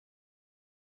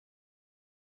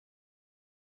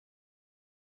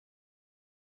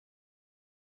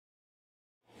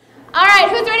All right,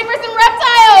 who's ready for some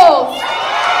reptiles?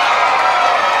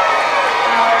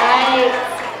 All right.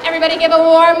 Everybody give a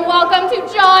warm welcome to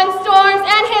John Storms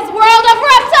and his world of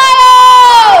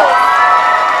reptiles!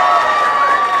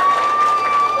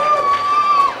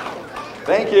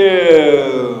 Thank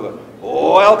you.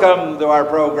 Welcome to our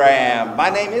program. My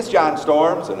name is John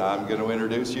Storms, and I'm going to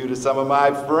introduce you to some of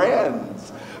my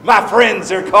friends. My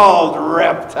friends are called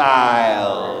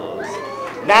reptiles.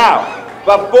 Now,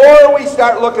 before we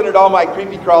start looking at all my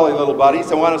creepy crawly little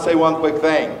buddies, I want to say one quick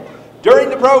thing.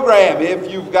 During the program, if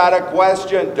you've got a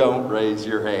question, don't raise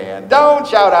your hand. Don't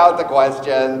shout out the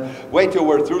question. Wait till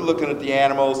we're through looking at the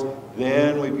animals.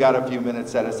 Then we've got a few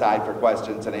minutes set aside for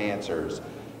questions and answers.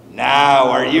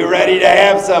 Now, are you ready to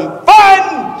have some fun?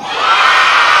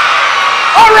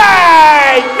 All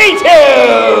right, me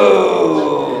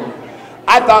too.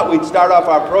 I thought we'd start off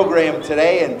our program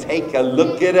today and take a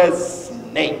look at a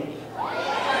snake.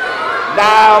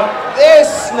 Now, this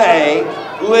snake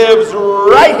lives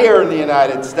right here in the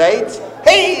United States.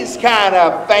 He's kind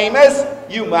of famous.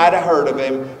 You might have heard of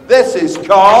him. This is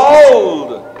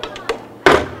called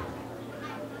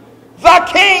the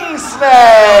king snake.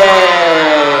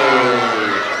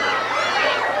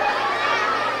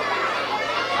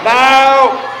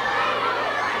 Now,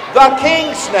 the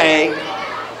king snake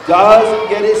doesn't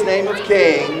get his name of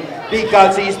king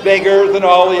because he's bigger than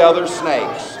all the other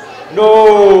snakes.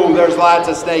 No, there's lots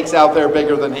of snakes out there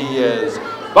bigger than he is.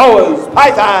 Boas,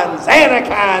 pythons,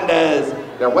 anacondas.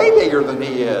 They're way bigger than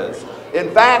he is.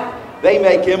 In fact, they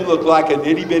make him look like a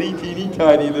nitty-bitty,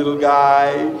 teeny-tiny little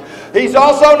guy. He's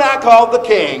also not called the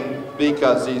king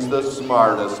because he's the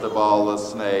smartest of all the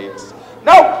snakes.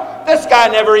 Nope, this guy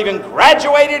never even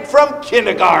graduated from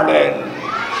kindergarten.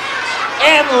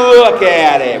 And look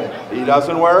at him. He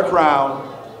doesn't wear a crown.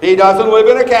 He doesn't live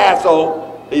in a castle.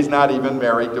 He's not even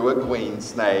married to a queen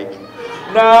snake.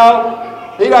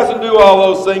 No, he doesn't do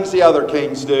all those things the other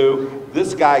kings do.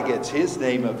 This guy gets his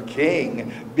name of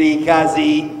king because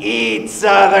he eats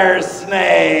other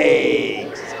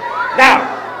snakes.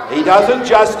 Now, he doesn't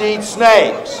just eat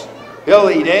snakes. He'll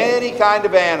eat any kind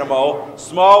of animal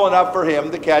small enough for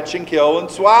him to catch and kill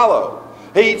and swallow.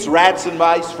 He eats rats and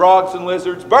mice, frogs and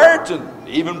lizards, birds, and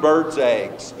even birds'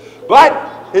 eggs.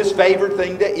 But his favorite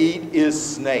thing to eat is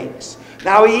snakes.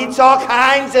 Now, he eats all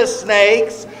kinds of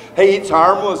snakes. He eats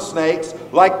harmless snakes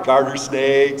like garter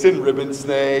snakes and ribbon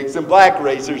snakes and black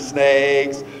racer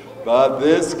snakes. But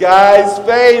this guy's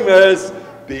famous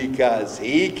because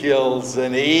he kills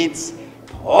and eats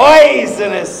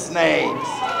poisonous snakes,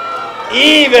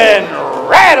 even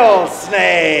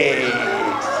rattlesnakes.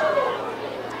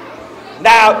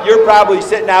 Now, you're probably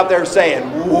sitting out there saying,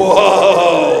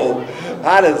 whoa,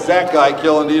 how does that guy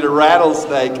kill and eat a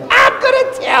rattlesnake? I'm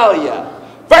going to tell you.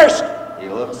 First, he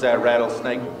looks that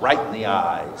rattlesnake right in the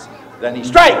eyes. Then he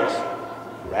strikes,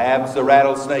 grabs the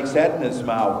rattlesnake's head in his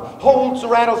mouth, holds the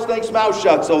rattlesnake's mouth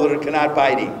shut so that it cannot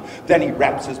bite him. Then he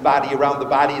wraps his body around the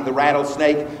body of the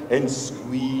rattlesnake and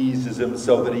squeezes him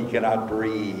so that he cannot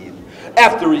breathe.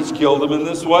 After he's killed him in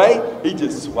this way, he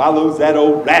just swallows that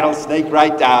old rattlesnake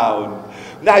right down.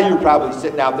 Now you're probably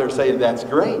sitting out there saying, that's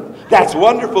great, that's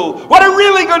wonderful, what a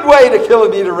really good way to kill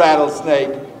and eat a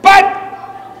rattlesnake. But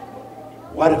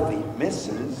what if he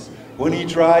misses when he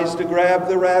tries to grab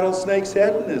the rattlesnake's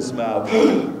head in his mouth?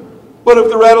 What if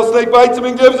the rattlesnake bites him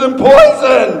and gives him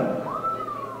poison?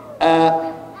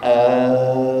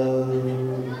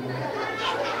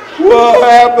 What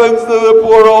happens to the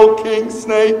poor old king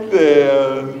snake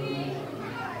then?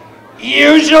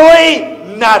 Usually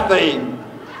nothing.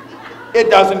 It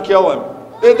doesn't kill him.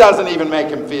 It doesn't even make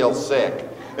him feel sick.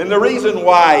 And the reason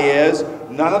why is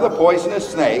none of the poisonous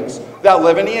snakes that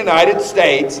live in the United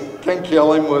States can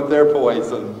kill him with their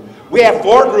poison. We have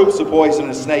 4 groups of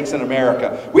poisonous snakes in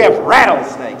America. We have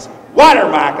rattlesnakes, water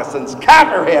moccasins,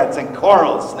 copperheads, and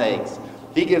coral snakes.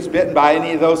 He gets bitten by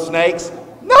any of those snakes,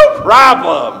 no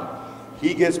problem.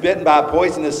 He gets bitten by a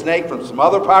poisonous snake from some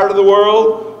other part of the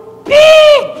world,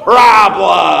 big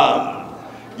problem.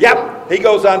 Yep, he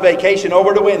goes on vacation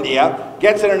over to India,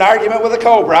 gets in an argument with a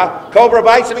cobra. Cobra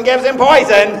bites him and gives him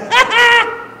poison.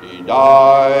 He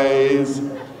dies.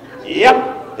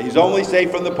 Yep, he's only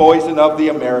safe from the poison of the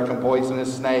American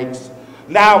poisonous snakes.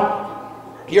 Now,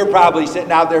 you're probably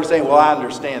sitting out there saying, well, I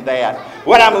understand that.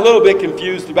 What I'm a little bit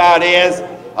confused about is,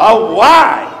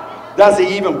 why does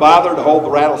he even bother to hold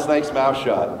the rattlesnake's mouth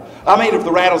shut? I mean, if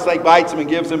the rattlesnake bites him and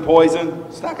gives him poison,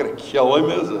 it's not going to kill him,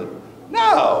 is it?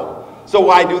 No. So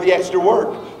why do the extra work?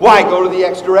 Why go to the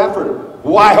extra effort?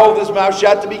 Why hold his mouth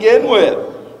shut to begin with?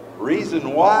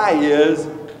 Reason why is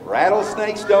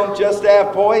rattlesnakes don't just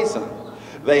have poison.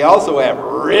 They also have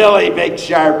really big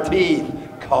sharp teeth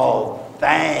called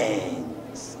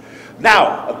fangs.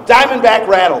 Now, a diamondback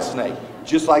rattlesnake,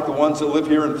 just like the ones that live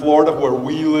here in Florida where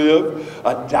we live,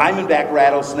 a diamondback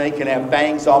rattlesnake can have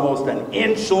fangs almost an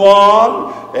inch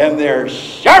long, and they're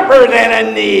sharper than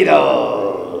a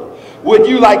needle. Would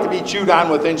you like to be chewed on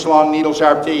with inch-long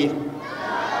needle-sharp teeth?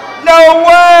 No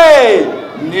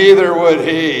way! Neither would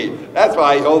he. That's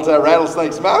why he holds that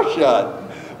rattlesnake's mouth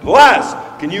shut. Plus,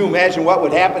 can you imagine what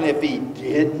would happen if he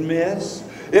did miss?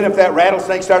 And if that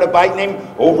rattlesnake started biting him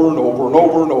over and over and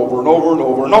over and over and over and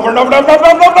over and over and over and over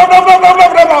and over and over and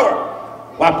over and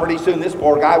over. Well, pretty soon this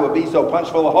poor guy would be so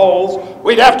punched full of holes,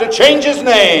 we'd have to change his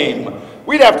name.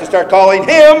 We'd have to start calling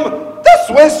him the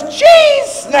Swiss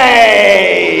cheese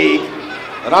snake.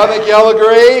 And I think y'all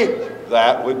agree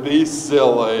that would be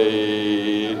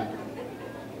silly.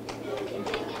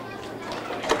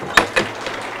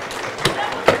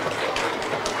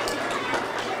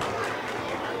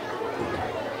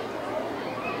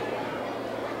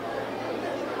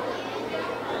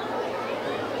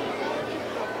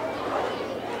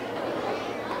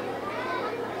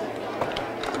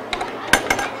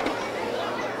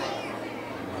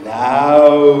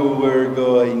 Now we're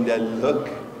going to look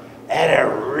at a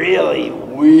really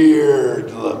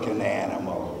weird looking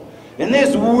animal. And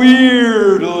this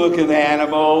weird looking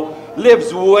animal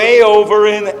lives way over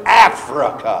in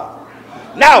Africa.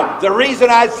 Now, the reason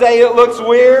I say it looks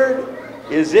weird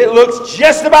is it looks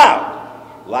just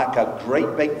about like a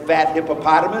great big fat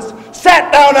hippopotamus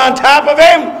sat down on top of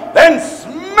him, then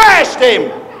smashed him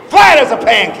flat as a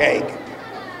pancake.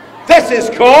 This is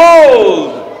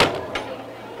called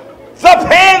the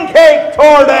pancake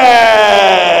tortoise.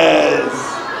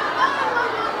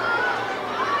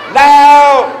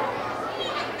 Now,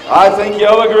 I think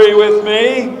you'll agree with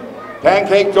me.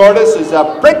 Pancake tortoise is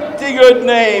a pretty good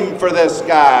name for this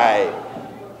guy.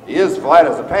 He is flat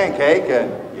as a pancake,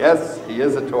 and yes, he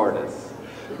is a tortoise.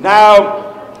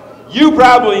 Now, you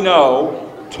probably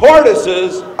know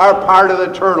tortoises are part of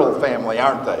the turtle family,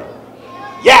 aren't they?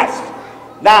 Yes.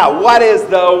 Now, what is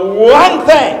the one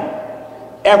thing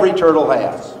every turtle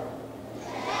has?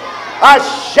 A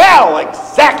shell,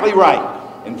 exactly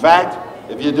right. In fact,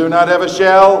 if you do not have a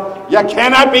shell, you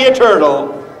cannot be a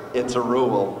turtle. It's a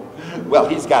rule. Well,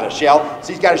 he's got a shell.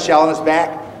 So he's got a shell on his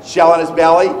back, shell on his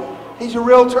belly. He's a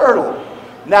real turtle.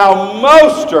 Now,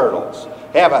 most turtles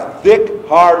have a thick,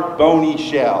 hard, bony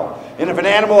shell. And if an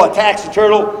animal attacks a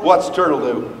turtle, what's a turtle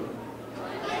do?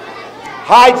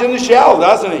 Hides in the shell,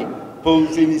 doesn't he?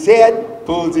 Pulls in his head,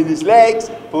 pulls in his legs,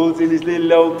 pulls in his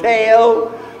little old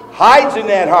tail, hides in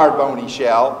that hard bony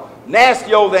shell.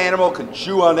 Nasty old animal can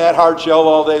chew on that hard shell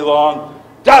all day long.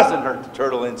 Doesn't hurt the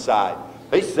turtle inside.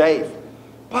 He's safe.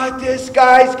 But this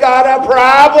guy's got a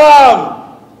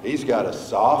problem. He's got a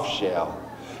soft shell.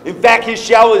 In fact, his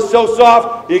shell is so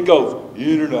soft, it goes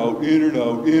in and out, in and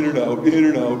out, in and out, in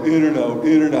and out, in and out,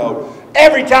 in and out.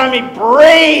 Every time he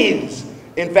breathes.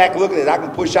 In fact, look at it. I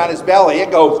can push on his belly.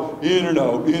 It goes in and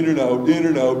out, in and out, in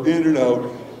and out, in and out.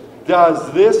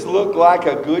 Does this look like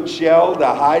a good shell to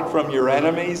hide from your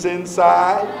enemies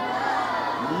inside?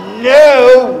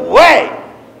 No way!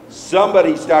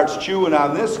 Somebody starts chewing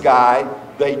on this guy,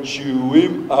 they chew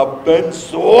him up and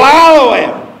swallow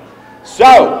him.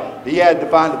 So, he had to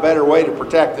find a better way to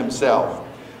protect himself.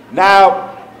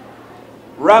 Now,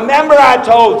 remember I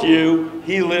told you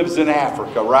he lives in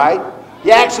Africa, right?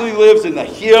 He actually lives in the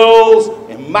hills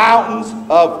and mountains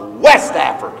of West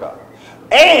Africa.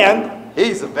 And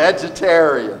he's a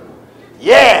vegetarian.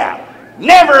 Yeah,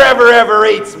 never ever ever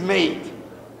eats meat.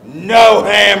 No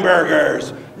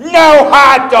hamburgers, no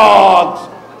hot dogs,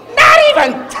 not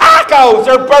even tacos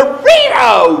or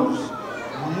burritos.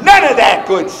 None of that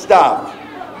good stuff.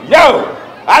 No,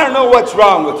 I don't know what's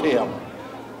wrong with him.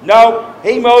 No,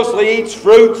 he mostly eats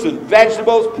fruits and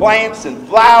vegetables, plants and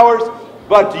flowers.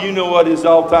 But do you know what his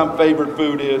all-time favorite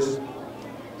food is?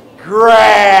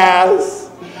 Grass.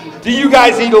 Do you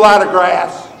guys eat a lot of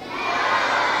grass?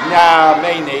 Nah,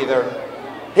 me neither.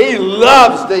 He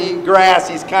loves to eat grass.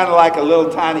 He's kind of like a little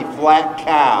tiny flat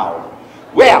cow.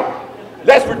 Well,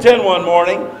 let's pretend one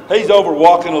morning he's over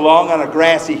walking along on a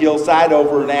grassy hillside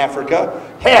over in Africa,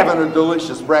 having a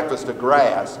delicious breakfast of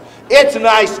grass. It's a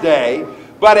nice day,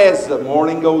 but as the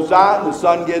morning goes on, the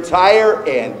sun gets higher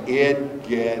and it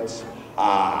gets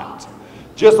hot.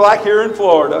 Just like here in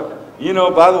Florida, you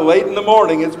know, by the late in the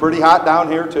morning, it's pretty hot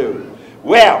down here too.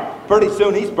 Well, pretty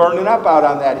soon he's burning up out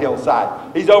on that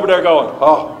hillside. He's over there going,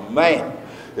 oh man,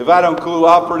 if I don't cool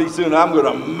off pretty soon, I'm going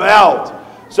to melt.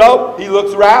 So he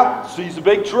looks around, sees a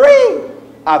big tree.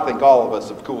 I think all of us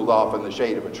have cooled off in the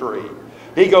shade of a tree.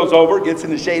 He goes over, gets in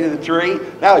the shade of the tree.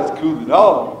 Now he's cooling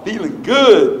off, feeling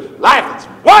good. Life is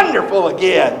wonderful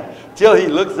again. Till he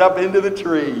looks up into the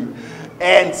tree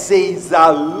and sees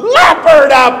a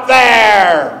leopard up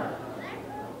there.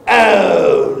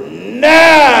 Oh,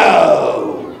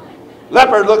 no.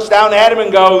 Leopard looks down at him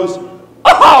and goes,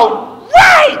 all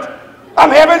right, I'm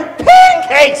having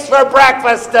pancakes for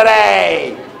breakfast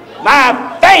today.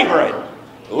 My favorite.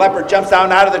 The leopard jumps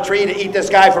down out of the tree to eat this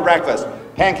guy for breakfast.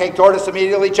 Pancake tortoise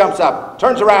immediately jumps up,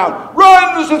 turns around,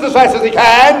 runs as fast as he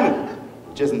can,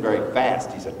 which isn't very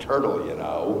fast. He's a turtle, you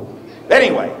know.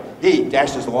 Anyway, he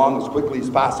dashes along as quickly as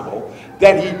possible.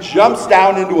 Then he jumps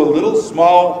down into a little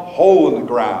small hole in the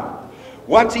ground.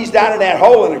 Once he's down in that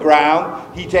hole in the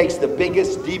ground, he takes the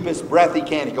biggest, deepest breath he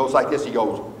can. He goes like this. He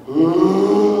goes,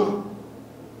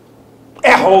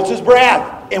 and holds his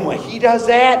breath. And when he does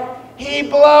that, he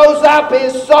blows up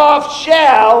his soft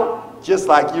shell just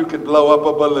like you could blow up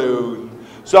a balloon.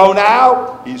 So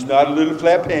now, he's not a little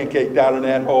flat pancake down in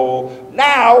that hole.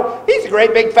 Now, he's a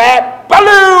great big fat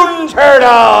balloon turtle.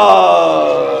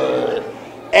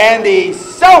 And he's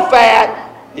so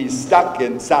fat, he's stuck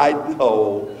inside the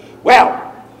hole.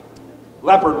 Well,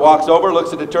 leopard walks over,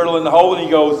 looks at the turtle in the hole, and he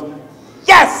goes,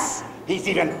 yes, he's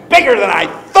even bigger than I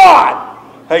thought.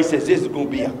 He says, this is going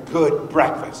to be a good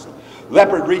breakfast.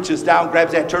 Leopard reaches down,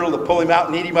 grabs that turtle to pull him out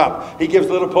and eat him up. He gives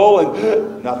a little pull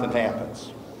and nothing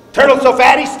happens. Turtle's so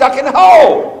fat he's stuck in the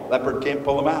hole. Leopard can't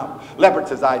pull him out. Leopard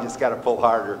says, I just got to pull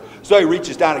harder. So he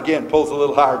reaches down again, pulls a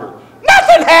little harder.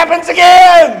 Nothing happens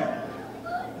again.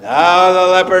 Now the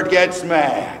leopard gets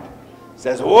mad.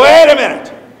 Says, wait a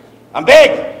minute. I'm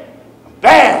big. I'm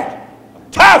bad.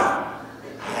 I'm tough.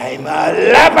 I'm a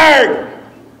leopard.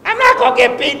 I'm not going to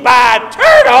get beat by a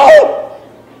turtle.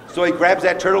 So he grabs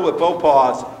that turtle with both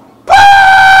paws,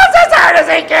 pulls as hard as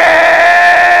he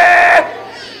can,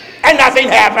 and nothing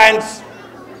happens.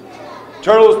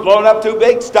 Turtle's blown up too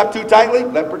big, stuck too tightly.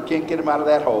 Leopard can't get him out of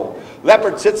that hole.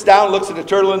 Leopard sits down, looks at the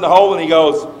turtle in the hole, and he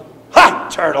goes, ha,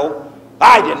 turtle,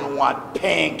 I didn't want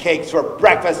pancakes for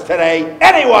breakfast today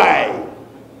anyway.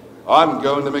 I'm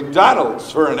going to McDonald's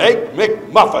for an Egg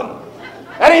McMuffin.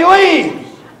 And he leaves.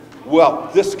 Well,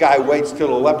 this guy waits till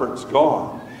the leopard's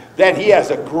gone. Then he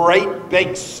has a great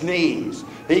big sneeze.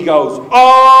 He goes,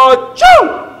 oh, choo!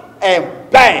 And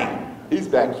bang! He's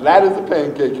back flat as a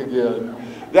pancake again.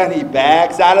 Then he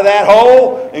backs out of that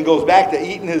hole and goes back to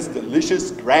eating his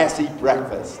delicious grassy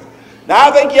breakfast. Now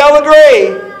I think you'll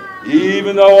agree,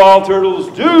 even though all turtles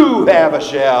do have a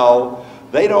shell,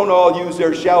 they don't all use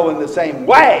their shell in the same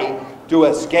way to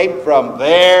escape from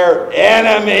their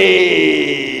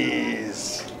enemies.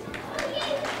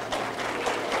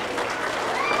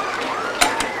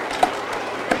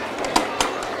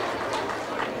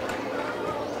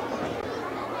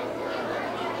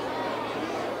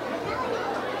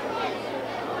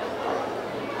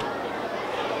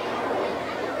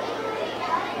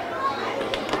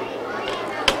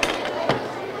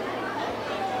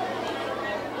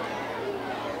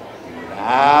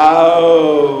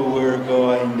 Now we're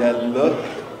going to look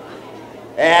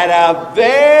at a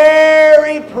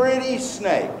very pretty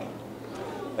snake.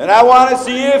 And I want to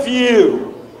see if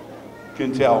you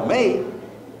can tell me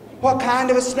what kind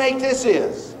of a snake this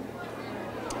is.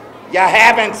 You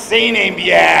haven't seen him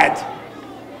yet.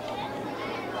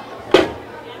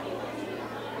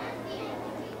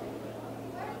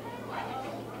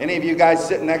 Any of you guys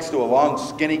sitting next to a long,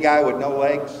 skinny guy with no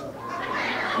legs?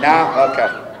 No?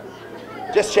 Okay.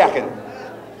 Just checking.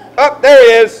 Oh, there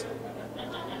he is.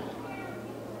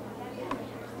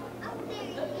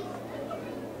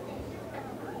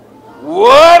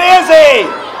 What is he?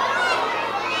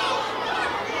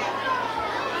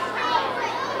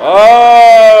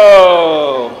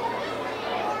 Oh,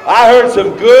 I heard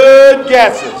some good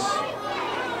guesses.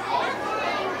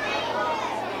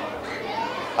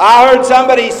 I heard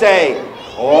somebody say,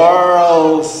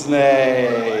 coral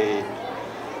snake.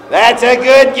 That's a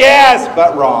good guess,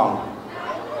 but wrong.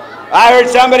 I heard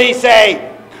somebody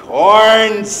say,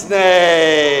 corn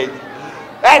snake.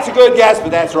 That's a good guess,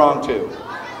 but that's wrong too.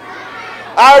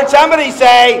 I heard somebody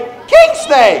say, king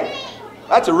snake.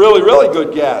 That's a really, really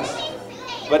good guess,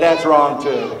 but that's wrong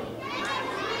too.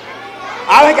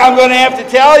 I think I'm going to have to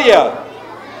tell you.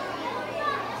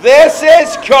 This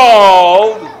is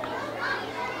called,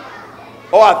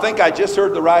 oh, I think I just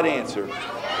heard the right answer.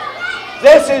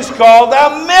 This is called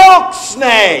a milk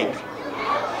snake.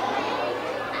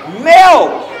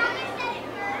 Milk.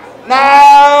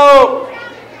 Now,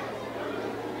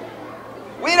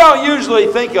 we don't usually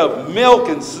think of milk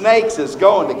and snakes as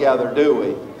going together, do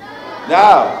we?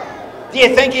 No. Do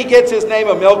you think he gets his name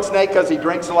a milk snake because he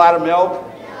drinks a lot of milk?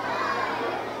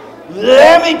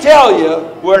 Let me tell you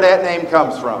where that name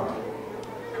comes from.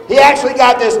 He actually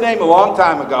got this name a long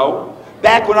time ago,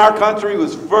 back when our country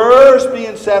was first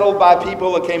being settled by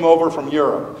people that came over from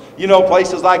Europe. You know,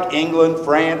 places like England,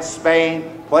 France,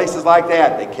 Spain, places like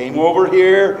that. They came over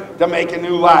here to make a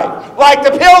new life. Like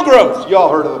the Pilgrims. You all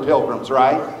heard of the Pilgrims,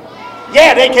 right?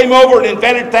 Yeah, they came over and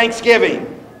invented Thanksgiving.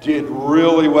 Did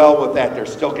really well with that. They're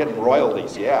still getting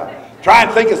royalties, yeah. Try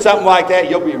and think of something like that.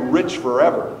 You'll be rich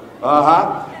forever.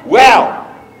 Well,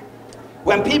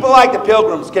 when people like the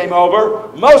Pilgrims came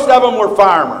over, most of them were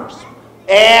farmers.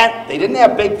 And they didn't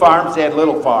have big farms, they had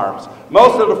little farms.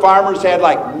 Most of the farmers had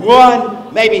like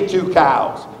 1, maybe 2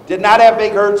 cows. Did not have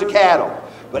big herds of cattle.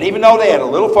 But even though they had a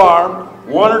little farm,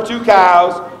 1 or 2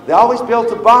 cows, they always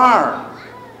built a barn.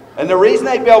 And the reason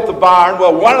they built the barn,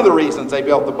 well, one of the reasons they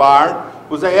built the barn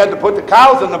was they had to put the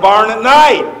cows in the barn at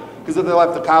night. Because if they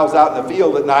left the cows out in the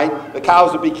field at night, the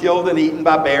cows would be killed and eaten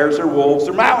by bears or wolves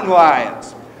or mountain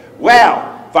lions.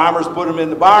 Well, farmers put them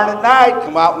in the barn at night,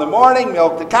 come out in the morning,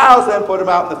 milk the cows, then put them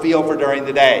out in the field for during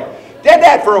the day. Did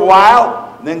that for a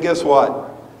while, and then guess what?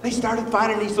 They started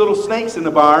finding these little snakes in the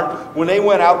barn when they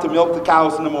went out to milk the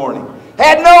cows in the morning.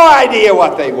 Had no idea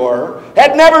what they were,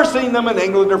 had never seen them in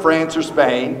England or France or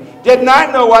Spain, did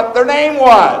not know what their name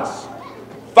was.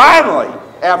 Finally,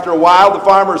 after a while, the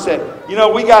farmer said, you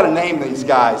know, we got to name these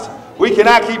guys. We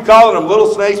cannot keep calling them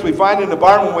little snakes we find in the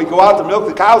barn when we go out to milk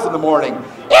the cows in the morning.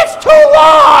 It's too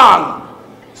long!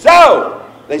 So,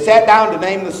 they sat down to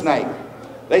name the snake.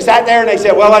 They sat there and they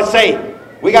said, well, let's see.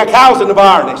 We got cows in the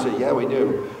barn. They said, yeah, we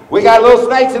do. We got little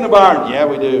snakes in the barn. Yeah,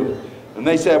 we do. And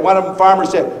they said, one of them farmers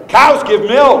said, cows give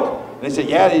milk. And they said,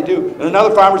 yeah, they do. And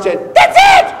another farmer said, that's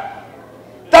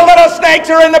it! The little snakes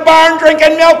are in the barn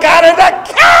drinking milk out of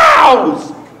the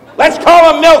cows! Let's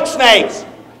call them milk snakes.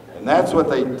 And that's what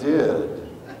they did.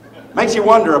 Makes you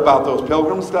wonder about those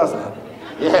Pilgrims, doesn't it?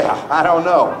 Yeah, I don't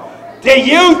know. Do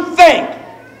you think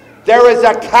there is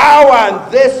a cow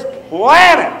on this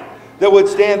planet that would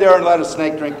stand there and let a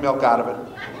snake drink milk out of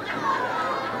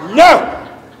it? No!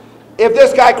 If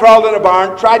this guy crawled in a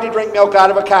barn, tried to drink milk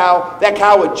out of a cow, that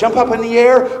cow would jump up in the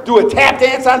air, do a tap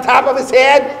dance on top of his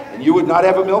head, and you would not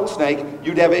have a milk snake,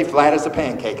 you'd have a flat as a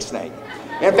pancake snake.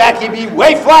 In fact, he'd be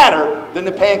way flatter than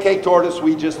the pancake tortoise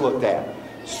we just looked at.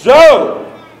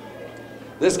 So,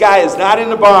 this guy is not in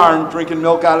the barn drinking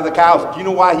milk out of the cows. Do you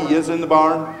know why he is in the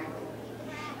barn?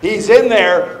 He's in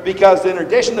there because in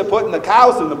addition to putting the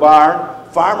cows in the barn,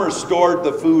 farmers stored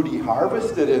the food he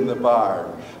harvested in the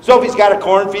barn. So if he's got a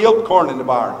cornfield, corn in the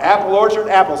barn. Apple orchard,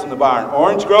 apples in the barn.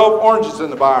 Orange grove, oranges in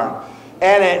the barn.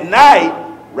 And at night,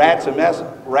 rats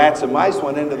and mice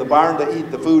went into the barn to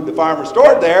eat the food the farmer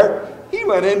stored there. He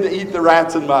went in to eat the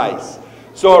rats and mice.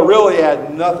 So it really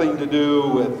had nothing to do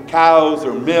with cows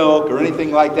or milk or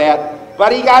anything like that.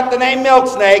 But he got the name milk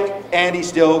snake, and he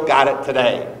still got it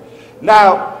today.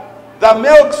 Now, the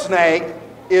milk snake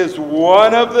is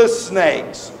one of the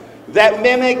snakes that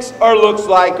mimics or looks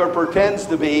like or pretends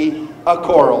to be a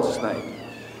coral snake.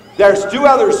 There's 2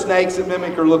 other snakes that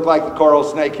mimic or look like the coral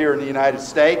snake here in the United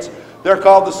States. They're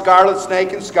called the scarlet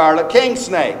snake and scarlet king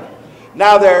snake.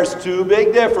 Now there's 2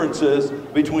 big differences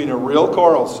between a real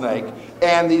coral snake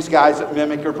and these guys that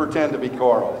mimic or pretend to be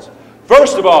corals.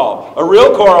 First of all, a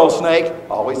real coral snake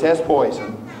always has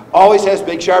poison, always has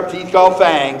big sharp teeth called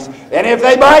fangs, and if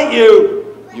they bite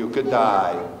you, you could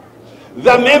die.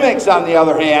 The mimics, on the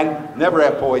other hand, never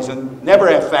have poison, never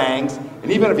have fangs, and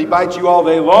even if he bites you all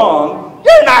day long,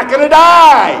 you're not going to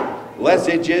die, unless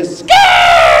it just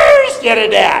scares you to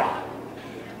death.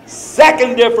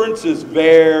 Second difference is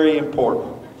very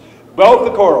important. Both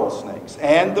the coral snakes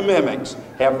and the mimics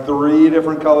have 3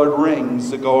 different colored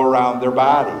rings that go around their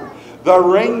body. The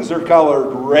rings are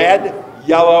colored red,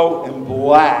 yellow, and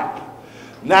black.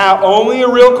 Now, only a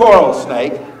real coral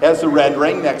snake has the red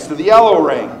ring next to the yellow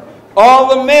ring.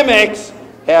 All the mimics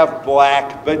have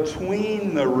black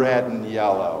between the red and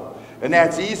yellow. And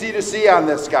that's easy to see on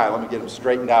this guy. Let me get him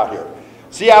straightened out here.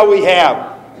 See how we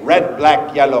have red,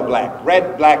 black, yellow, black,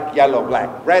 red, black, yellow,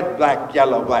 black, red, black,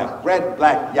 yellow, black, red,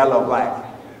 black, yellow, black.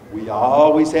 We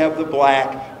always have the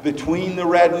black between the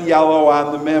red and yellow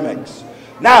on the mimics.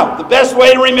 Now, the best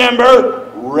way to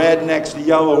remember, red next to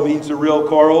yellow means a real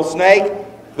coral snake.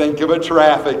 Think of a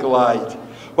traffic light.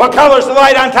 What color's the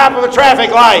light on top of a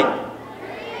traffic light?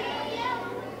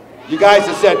 You guys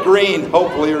have said green.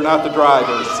 Hopefully you're not the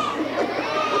drivers.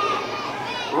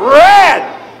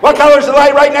 Red! What color's the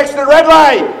light right next to the red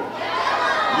light?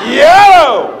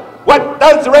 Yellow! What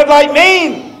does the red light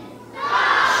mean?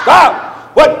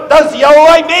 Stop! What does the yellow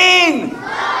light mean?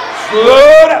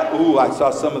 Slow down. Ooh, I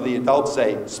saw some of the adults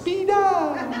say, speed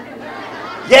up.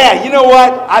 Yeah, you know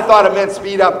what? I thought it meant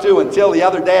speed up too until the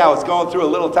other day I was going through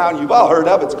a little town you've all heard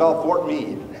of. It's called Fort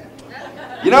Meade.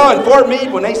 You know, in Fort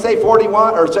Meade, when they say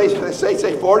 41, or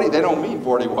say 40, they don't mean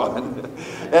 41.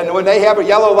 And when they have a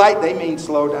yellow light, they mean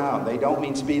slow down. They don't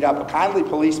mean speed up. A kindly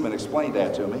policeman explained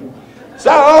that to me.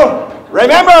 So,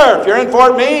 remember, if you're in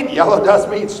Fort Meade, yellow does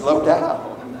mean slow down.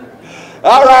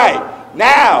 All right,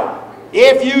 now,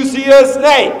 if you see a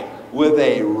snake with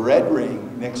a red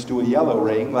ring next to a yellow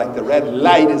ring, like the red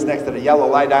light is next to the yellow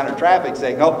light on a traffic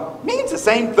signal, means the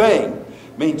same thing.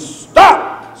 Means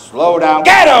stop, slow down,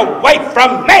 get away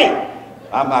from me.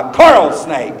 I'm a coral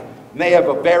snake, and they have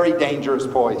a very dangerous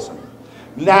poison.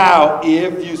 Now,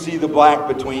 if you see the black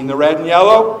between the red and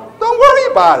yellow, don't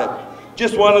worry about it.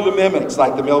 Just one of the mimics,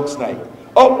 like the milk snake.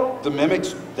 Oh, the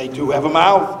mimics, they do have a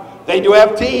mouth. They do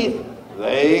have teeth.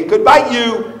 They could bite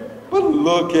you. But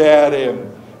look at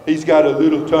him. He's got a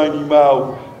little tiny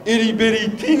mouth, itty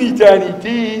bitty teeny tiny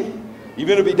teeth.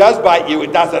 Even if he does bite you,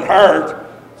 it doesn't hurt.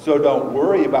 So don't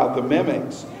worry about the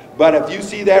mimics. But if you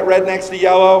see that red next to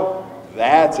yellow,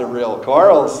 that's a real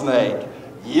coral snake.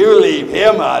 You leave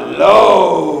him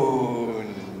alone.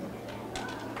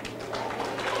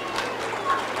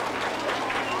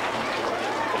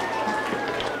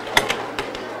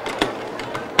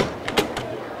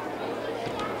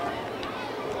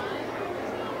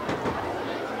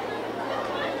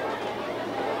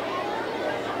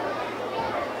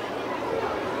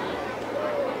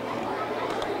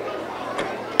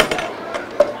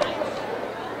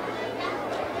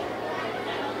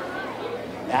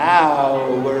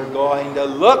 Now we're going to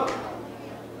look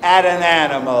at an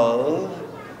animal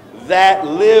that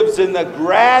lives in the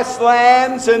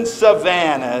grasslands and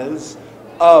savannas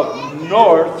of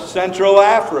North Central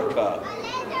Africa.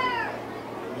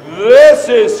 This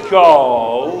is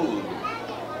called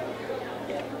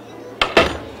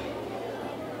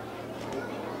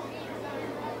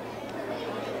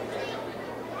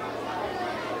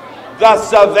the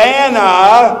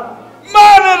Savannah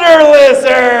Monitor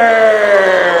Lizard!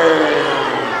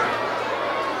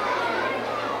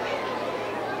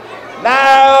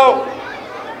 Now,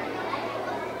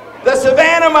 the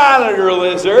Savannah Monitor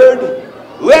Lizard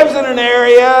lives in an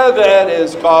area that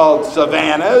is called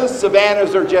savannas.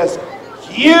 Savannas are just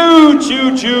huge,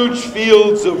 huge, huge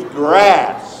fields of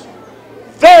grass.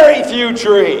 Very few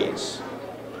trees.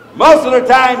 Most of the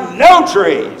time, no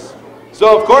trees.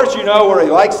 So, of course, you know where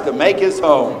he likes to make his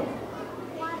home.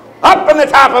 Up in the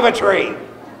top of a tree.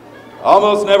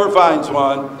 Almost never finds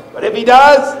one, but if he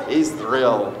does, he's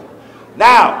thrilled.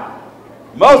 Now,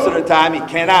 most of the time he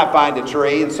cannot find a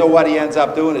tree, and so what he ends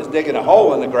up doing is digging a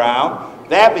hole in the ground.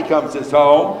 That becomes his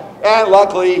home, and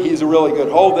luckily he's a really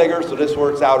good hole digger, so this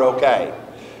works out okay.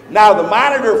 Now, the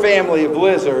monitor family of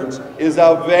lizards is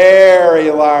a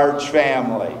very large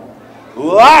family.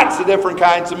 Lots of different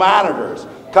kinds of monitors,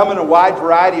 come in a wide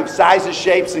variety of sizes,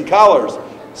 shapes, and colors.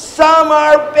 Some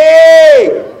are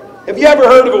big. Have you ever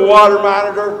heard of a water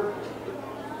monitor?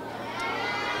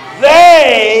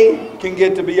 They can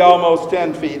get to be almost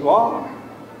 10 feet long.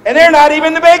 And they're not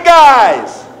even the big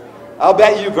guys. I'll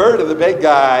bet you've heard of the big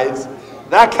guys.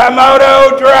 The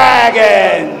Komodo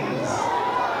dragons.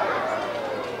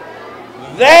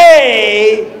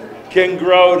 They can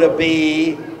grow to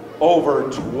be over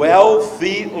 12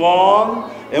 feet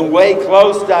long and weigh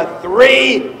close to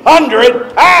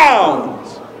 300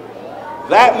 pounds.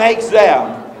 That makes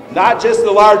them not just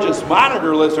the largest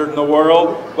monitor lizard in the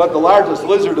world, but the largest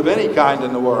lizard of any kind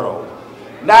in the world.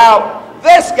 Now,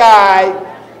 this guy,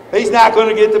 he's not going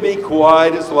to get to be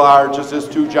quite as large as his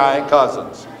two giant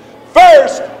cousins.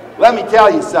 First, let me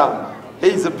tell you something.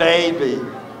 He's a baby.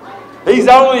 He's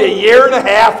only a year and a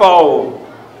half old.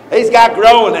 He's got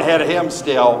growing ahead of him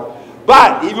still.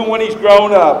 But even when he's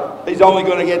grown up, he's only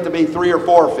going to get to be 3 or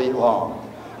 4 feet long.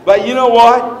 But you know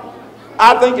what?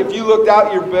 I think if you looked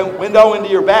out your window into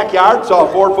your backyard, saw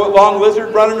a 4-foot-long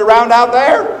lizard running around out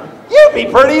there, you'd be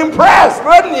pretty impressed,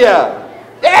 wouldn't you?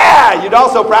 Yeah, you'd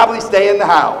also probably stay in the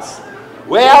house.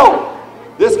 Well,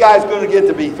 this guy's going to get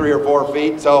to be 3 or 4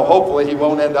 feet, so hopefully he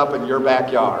won't end up in your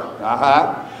backyard.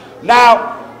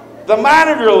 Now, the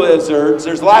monitor lizards,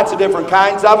 there's lots of different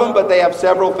kinds of them, but they have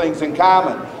several things in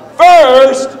common.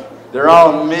 First, they're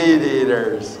all meat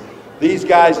eaters. These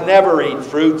guys never eat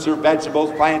fruits or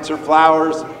vegetables, plants or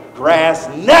flowers, grass,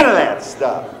 none of that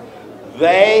stuff.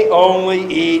 They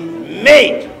only eat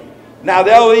meat. Now,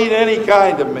 they'll eat any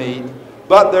kind of meat,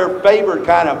 but their favorite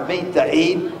kind of meat to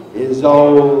eat is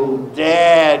old,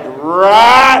 dead,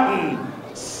 rotten,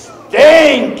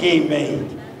 stinky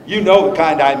meat. You know the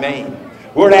kind I mean.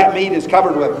 where that meat is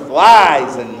covered with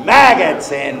flies and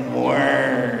maggots and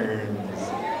worms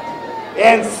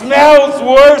and smells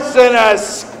worse than a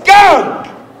skunk.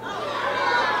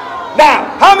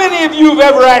 Now, how many of you have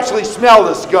ever actually smelled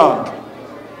a skunk?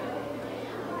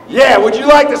 Yeah, would you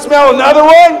like to smell another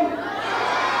one?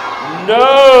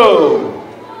 No.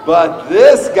 But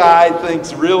this guy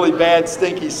thinks really bad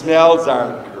stinky smells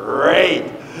are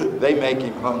great. They make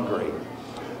him hungry.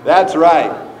 That's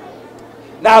right.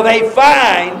 Now they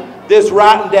find this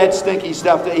rotten, dead, stinky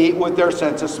stuff to eat with their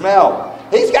sense of smell.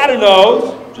 He's got a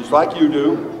nose, just like you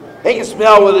do. He can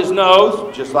smell with his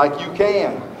nose, just like you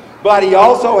can. But he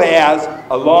also has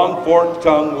a long forked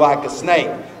tongue like a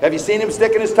snake. Have you seen him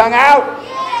sticking his tongue out?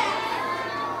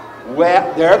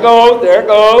 Well, there it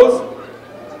goes.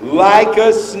 Like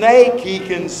a snake, he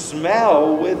can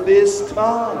smell with his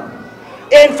tongue.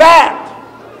 In fact,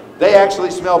 they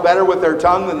actually smell better with their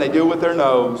tongue than they do with their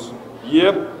nose.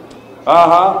 Yep.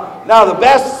 Now, the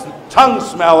best tongue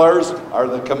smellers are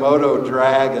the Komodo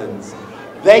dragons.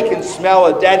 They can smell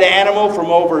a dead animal from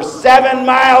over 7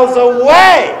 miles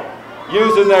away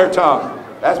using their tongue.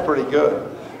 That's pretty good.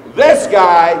 This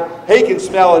guy, he can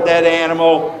smell a dead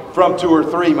animal from 2 or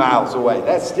 3 miles away.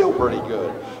 That's still pretty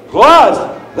good. Plus,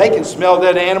 they can smell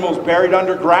dead animals buried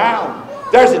underground.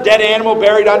 There's a dead animal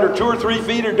buried under 2 or 3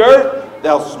 feet of dirt.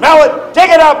 They'll smell it, dig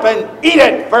it up, and eat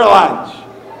it for lunch.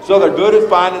 So they're good at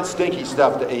finding stinky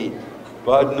stuff to eat.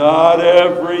 But not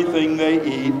everything they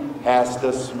eat has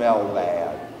to smell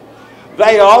bad.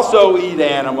 They also eat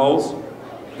animals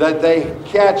that they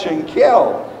catch and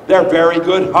kill. They're very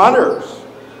good hunters.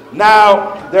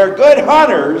 Now, they're good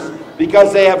hunters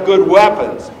because they have good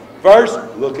weapons. First,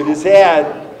 look at his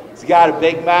head. He's got a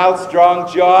big mouth, strong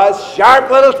jaws, sharp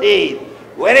little teeth.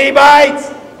 When he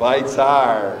bites, bites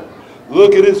hard.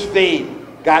 Look at his feet.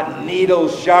 Got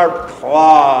needle-sharp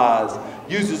claws.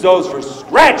 Uses those for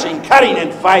scratching, cutting,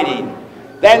 and fighting.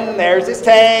 Then there's his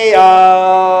tail.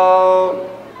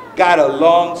 Got a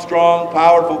long, strong,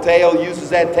 powerful tail. Uses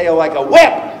that tail like a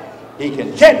whip. He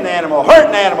can hit an animal, hurt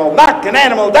an animal, knock an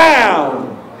animal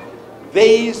down.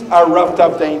 These are rough,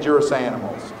 tough, dangerous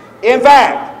animals. In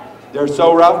fact, they're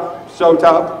so rough, so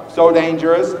tough, so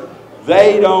dangerous,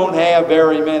 they don't have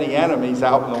very many enemies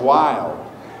out in the wild.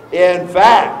 In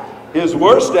fact, his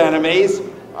worst enemies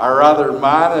are other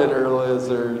monitor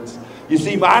lizards. You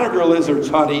see, monitor lizards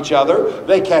hunt each other,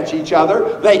 they catch each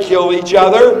other, they kill each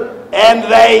other, and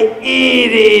they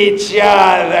eat each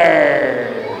other.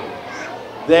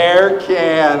 They're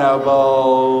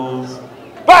cannibals.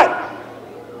 But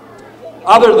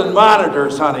other than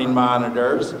monitors hunting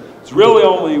monitors, it's really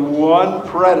only one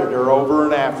predator over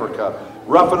in Africa.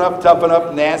 Rough enough, tough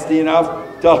enough, nasty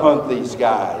enough to hunt these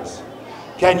guys.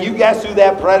 Can you guess who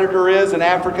that predator is in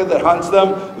Africa that hunts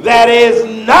them? That is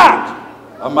not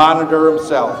a monitor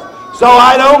himself. So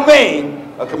I don't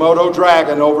mean a Komodo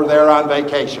dragon over there on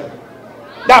vacation.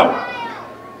 No.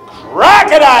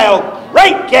 Crocodile,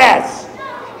 great guess.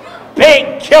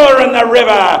 Big killer in the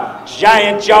river.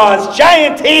 Giant jaws,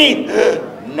 giant teeth.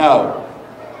 No.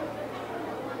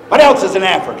 What else is in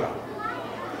Africa?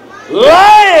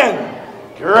 Lion,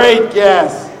 great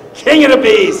guess. King of the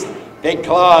beast. Big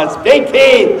claws, big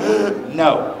teeth.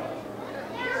 No.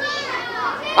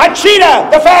 A cheetah,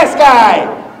 the fast guy.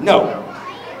 No.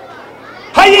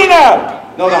 Hyena.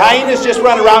 No, the hyenas just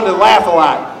run around and laugh a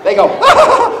lot. They go,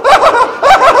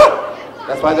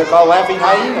 that's why they're called laughing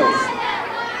hyenas.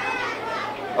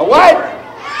 A what?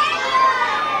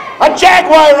 A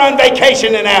jaguar on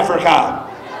vacation in Africa.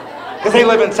 Because they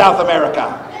live in South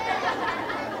America.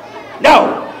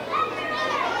 No.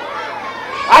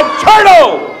 A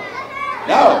turtle.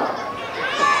 No.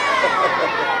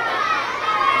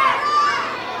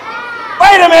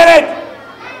 Wait a minute.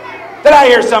 Did I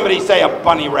hear somebody say a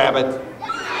bunny rabbit?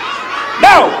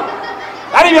 No.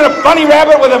 Not even a bunny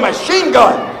rabbit with a machine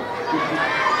gun.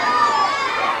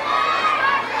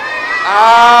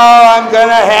 Oh, I'm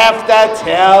gonna have to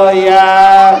tell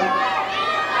ya.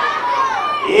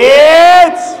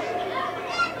 It's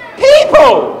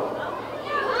people.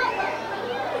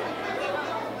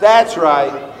 That's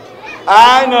right.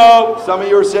 I know some of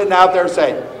you are sitting out there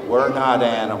saying, we're not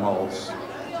animals.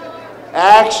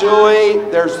 Actually,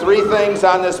 there's 3 things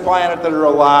on this planet that are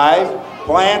alive.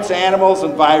 Plants, animals,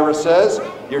 and viruses.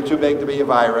 You're too big to be a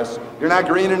virus. You're not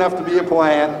green enough to be a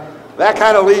plant. That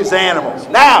kind of leaves animals.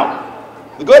 Now,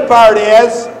 the good part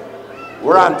is,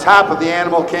 we're on top of the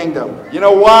animal kingdom. You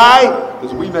know why?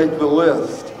 Because we make the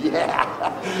list.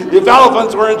 Yeah. If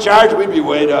elephants were in charge, we'd be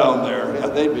way down there. Yeah,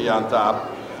 they'd be on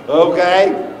top.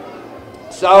 Okay?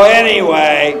 So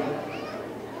anyway,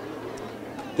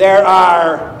 there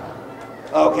are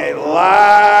Okay,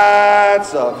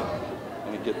 lots of,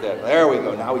 let me get that, there we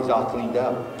go, now he's all cleaned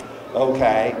up.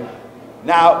 Okay,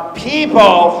 now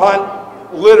people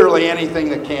hunt literally anything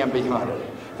that can be hunted.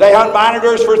 They hunt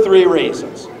monitors for 3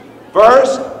 reasons.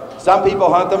 First, some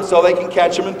people hunt them so they can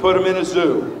catch them and put them in a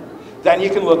zoo. Then you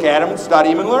can look at them and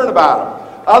study them and learn about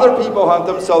them. Other people hunt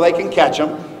them so they can catch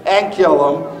them and kill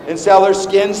them and sell their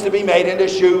skins to be made into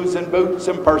shoes and boots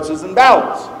and purses and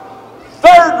belts.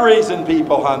 Third reason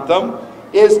people hunt them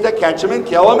is to catch them and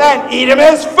kill them and eat them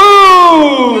as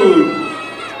food.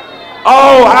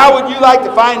 Oh, how would you like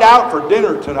to find out for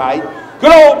dinner tonight?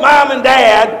 Good old Mom and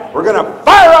Dad, we're going to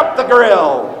fire up the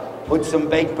grill. Put some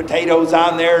baked potatoes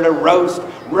on there to roast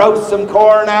some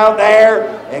corn out there,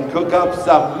 and cook up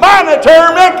some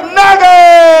Monitor McNuggets!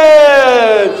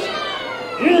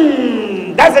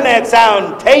 Doesn't that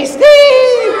sound tasty?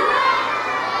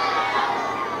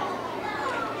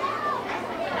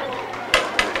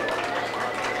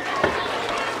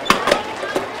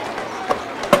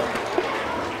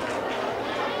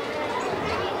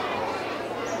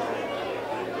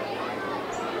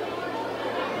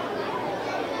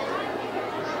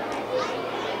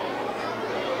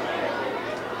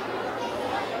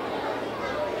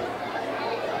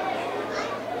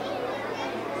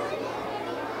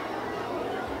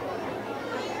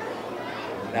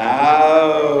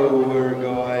 Now we're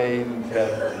going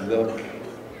to look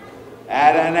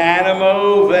at an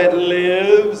animal that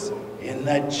lives in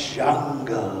the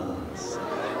jungles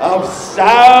of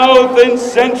South and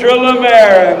Central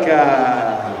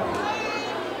America.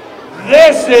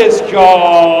 This is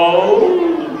called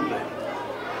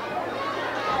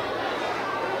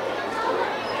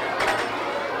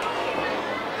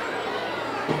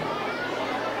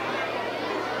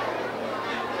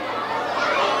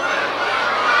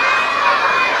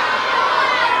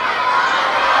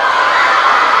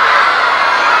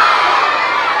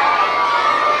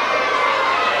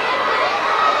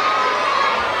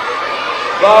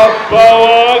the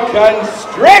boa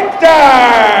constrictor.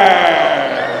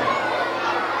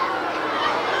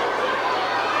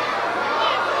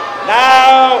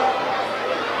 Now,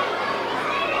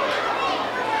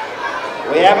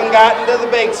 we haven't gotten to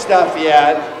the big stuff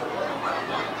yet.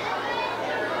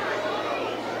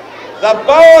 The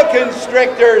boa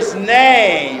constrictor's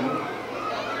name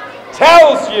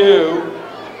tells you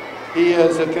he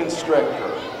is a constrictor.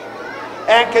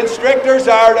 And constrictors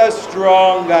are the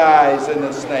strong guys in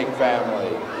the snake family.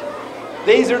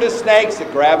 These are the snakes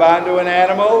that grab onto an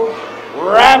animal,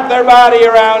 wrap their body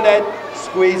around it,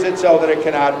 squeeze it so that it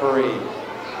cannot breathe.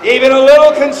 Even a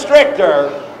little constrictor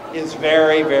is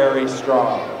very, very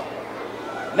strong.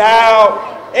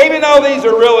 Now, even though these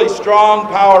are really strong,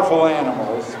 powerful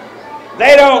animals,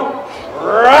 they don't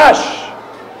rush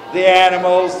the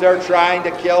animals they're trying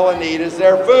to kill and eat as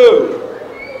their food.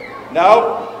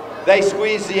 Nope. They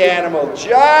squeeze the animal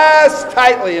just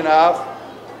tightly enough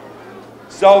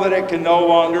so that it can no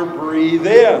longer breathe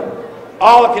in.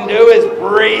 All it can do is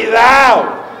breathe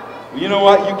out. You know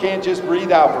what? You can't just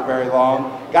breathe out for very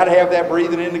long. Got to have that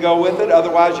breathing in to go with it,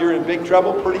 otherwise you're in big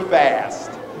trouble pretty fast.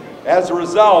 As a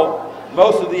result,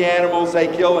 most of the animals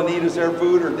they kill and eat as their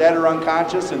food are dead or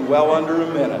unconscious in well under a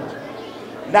minute.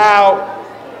 Now,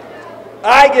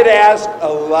 I get asked a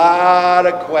lot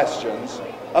of questions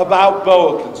about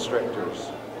boa constrictors.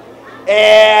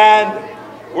 And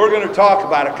we're going to talk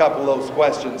about a couple of those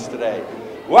questions today.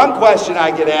 One question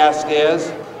I get asked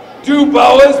is, do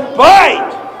boas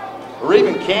bite? Or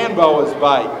even can boas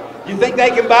bite? You think they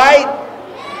can bite?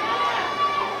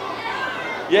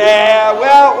 Yeah,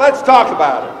 well, let's talk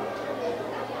about it.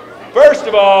 First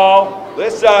of all,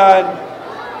 listen.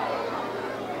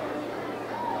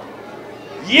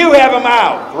 You have a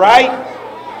mouth, right?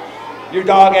 Your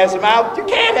dog has a mouth. Your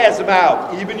cat has a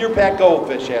mouth. Even your pet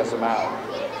goldfish has a mouth.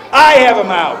 I have a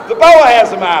mouth. The boa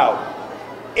has a mouth.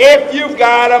 If you've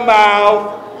got a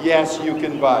mouth, yes, you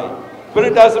can bite. But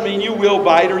it doesn't mean you will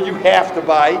bite or you have to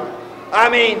bite. I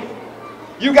mean,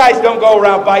 you guys don't go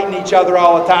around biting each other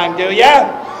all the time, do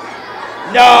ya?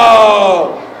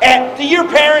 No. And do your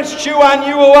parents chew on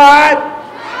you a lot?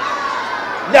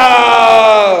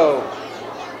 No.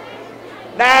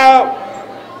 Now,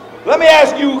 let me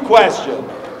ask you a question.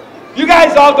 You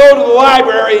guys all go to the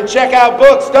library and check out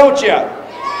books, don't you?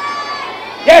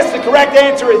 Yes, the correct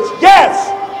answer is yes.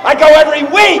 I go every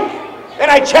week and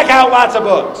I check out lots of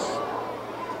books.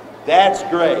 That's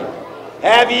great.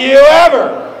 Have you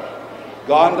ever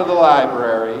gone to the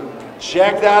library,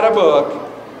 checked out a book,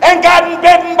 and gotten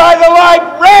bitten by the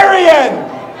librarian?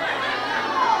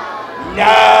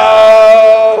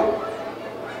 No.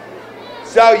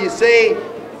 So you see,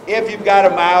 If you've got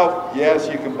a mouth, yes,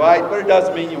 you can bite, but it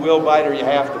doesn't mean you will bite or you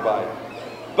have to bite.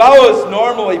 Boas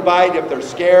normally bite if they're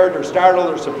scared or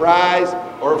startled or surprised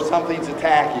or if something's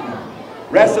attacking them.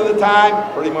 Rest of the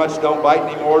time, pretty much don't bite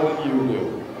any more than you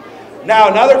do. Now,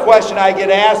 another question I get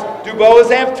asked, do boas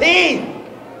have teeth?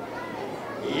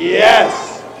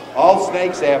 Yes, all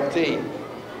snakes have teeth.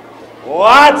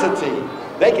 Lots of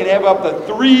teeth. They can have up to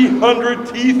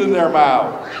 300 teeth in their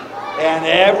mouth. And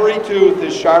every tooth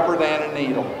is sharper than a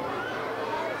needle.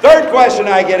 Third question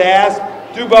I get asked,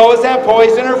 do boas have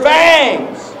poison or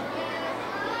fangs?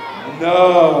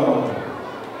 No.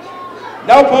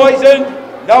 No poison,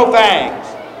 no fangs.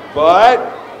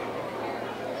 But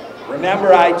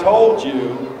remember I told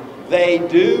you they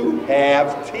do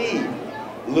have teeth.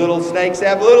 Little snakes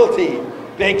have little teeth.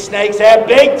 Big snakes have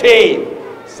big teeth.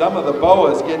 Some of the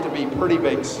boas get to be pretty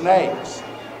big snakes.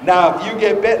 Now, if you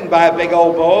get bitten by a big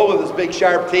old boa with his big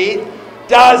sharp teeth,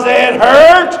 does it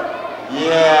hurt?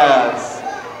 Yes.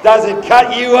 Does it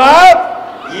cut you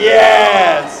up?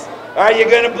 Yes. Are you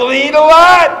going to bleed a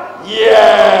lot?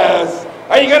 Yes.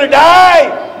 Are you going to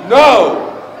die? No.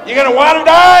 You going to want to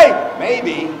die?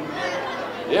 Maybe.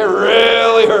 It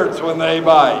really hurts when they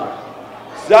bite.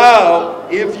 So,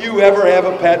 if you ever have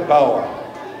a pet boa,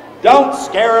 don't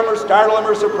scare him or startle him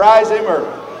or surprise him or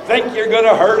think you're going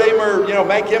to hurt him or,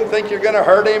 make him think you're going to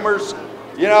hurt him or,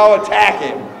 attack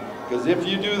him. Because if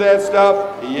you do that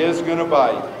stuff, he is going to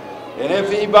bite. And if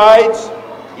he bites,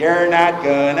 you're not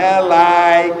going to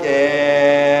like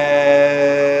it.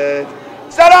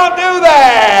 So don't do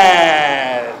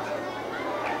that.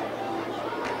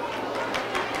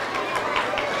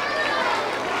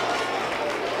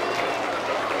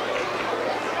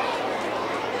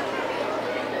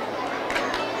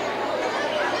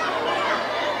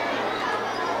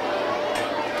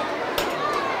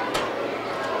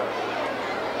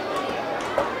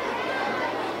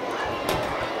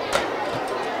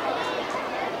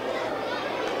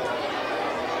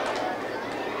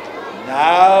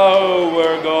 Now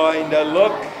we're going to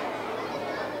look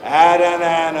at an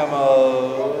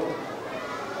animal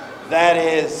that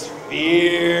is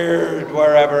feared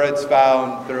wherever it's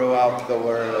found throughout the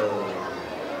world.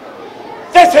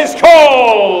 This is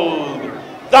called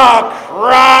the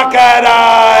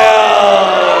crocodile.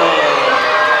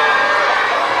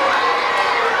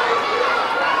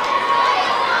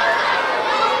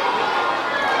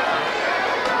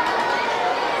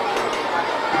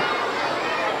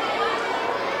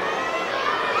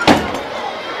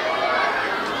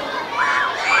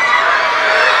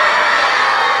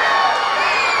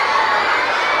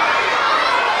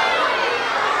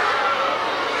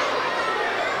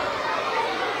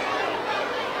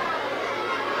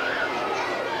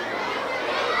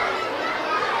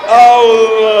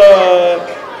 Oh, look,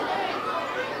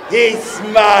 he's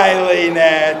smiling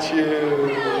at you.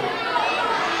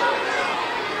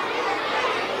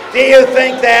 Do you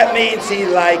think that means he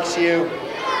likes you?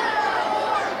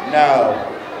 No.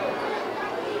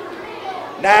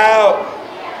 Now,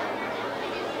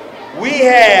 we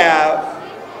have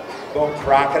both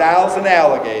crocodiles and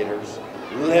alligators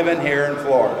living here in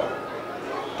Florida.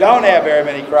 Don't have very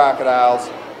many crocodiles,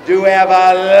 do have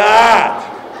a lot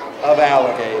of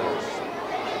alligators.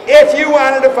 If you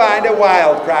wanted to find a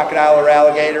wild crocodile or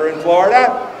alligator in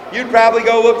Florida, you'd probably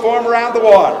go look for them around the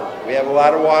water. We have a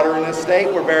lot of water in this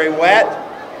state. We're very wet.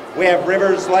 We have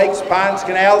rivers, lakes, ponds,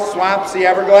 canals, swamps, the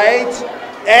Everglades.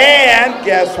 And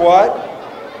guess what?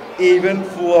 Even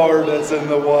Florida's in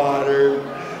the water.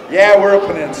 Yeah, we're a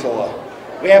peninsula.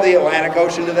 We have the Atlantic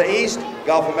Ocean to the east,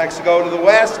 Gulf of Mexico to the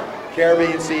west,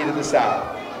 Caribbean Sea to the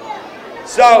south.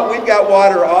 So we've got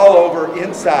water all over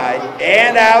inside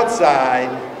and outside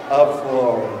of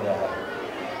Florida.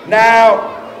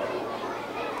 Now,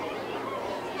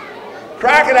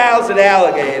 crocodiles and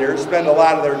alligators spend a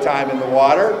lot of their time in the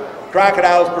water.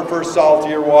 Crocodiles prefer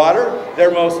saltier water.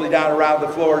 They're mostly down around the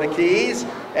Florida Keys.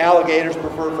 Alligators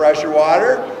prefer fresher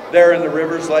water. They're in the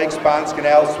rivers, lakes, ponds,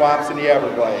 canals, swamps, and the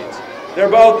Everglades. They're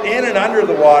both in and under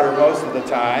the water most of the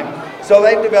time, so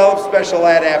they've developed special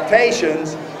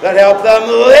adaptations that help them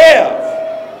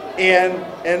live in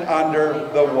and under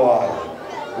the water.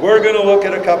 We're going to look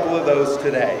at a couple of those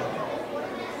today.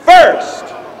 First,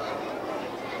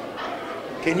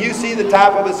 can you see the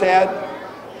top of his head?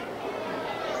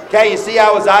 Okay, you see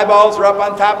how his eyeballs are up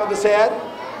on top of his head?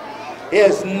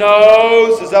 His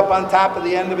nose is up on top of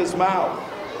the end of his mouth.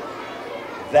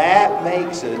 That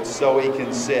makes it so he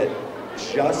can sit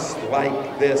just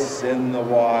like this in the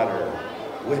water,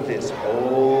 with his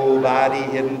whole body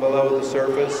hidden below the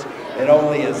surface, and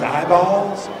only his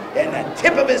eyeballs and the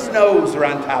tip of his nose are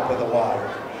on top of the water.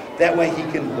 That way he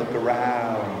can look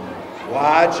around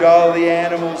Watch all the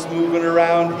animals moving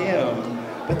around him,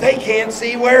 but they can't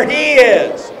see where he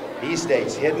is. He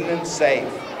stays hidden and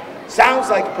safe. Sounds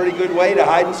like a pretty good way to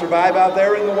hide and survive out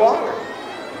there in the water.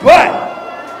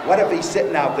 But what if he's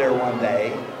sitting out there one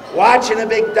day, watching a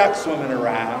big duck swimming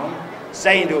around,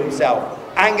 saying to himself,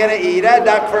 I'm gonna eat a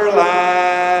duck for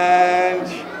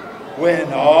lunch,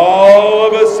 when all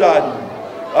of a sudden,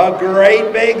 a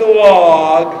great big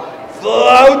log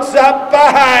floats up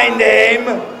behind him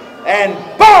and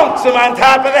bonks him on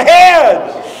top of the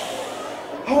head.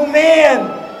 Oh man,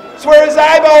 it's where his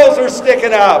eyeballs are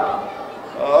sticking up.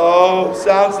 Oh,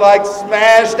 sounds like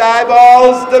smashed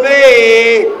eyeballs to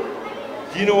me.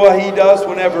 Do you know what he does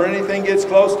whenever anything gets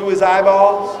close to his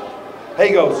eyeballs? He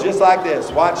goes just like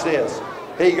this. Watch this.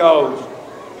 He goes,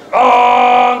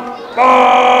 bonk,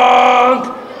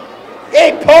 bonk.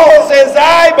 He pulls his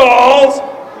eyeballs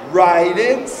right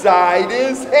inside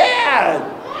his head.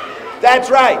 That's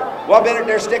right. One minute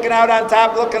they're sticking out on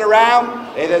top looking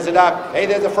around. Hey, there's a duck. Hey,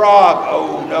 there's a frog.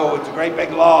 Oh, no, it's a great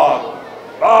big log.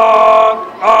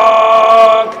 Bonk,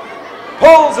 bonk.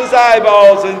 Pulls his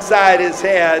eyeballs inside his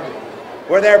head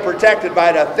where they're protected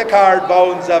by the thick, hard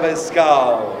bones of his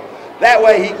skull. That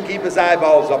way he can keep his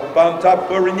eyeballs up on top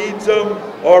where he needs them,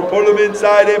 or pull them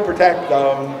inside and protect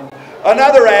them.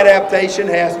 Another adaptation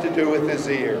has to do with his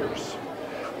ears.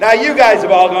 Now you guys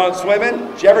have all gone swimming.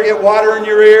 Did you ever get water in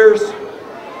your ears?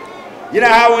 You know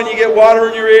how when you get water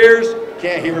in your ears,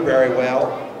 can't hear very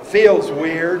well, feels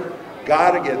weird,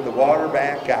 gotta get the water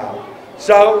back out.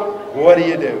 So what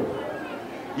do?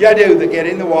 You do the get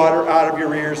in the water out of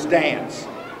your ears dance.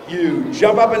 You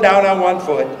jump up and down on one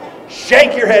foot,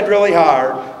 shake your head really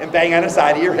hard, and bang on the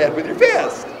side of your head with your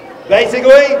fist.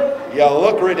 Basically, you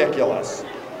look ridiculous.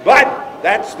 But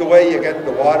that's the way you get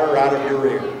the water out of your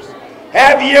ears.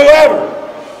 Have you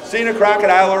ever seen a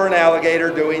crocodile or an alligator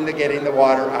doing the getting the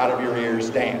water out of your ears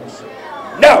dance?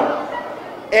 No,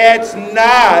 it's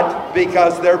not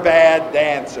because they're bad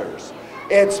dancers.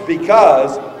 It's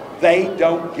because they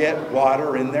don't get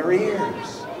water in their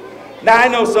ears. Now I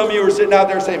know some of you are sitting out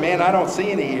there saying, man, I don't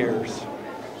see any ears.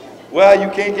 Well, you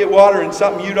can't get water in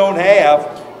something you don't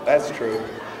have. That's true.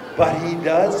 But he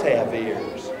does have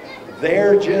ears.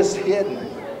 They're just hidden.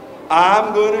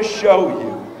 I'm going to show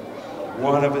you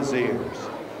one of his ears.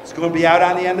 It's going to be out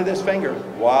on the end of this finger.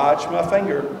 Watch my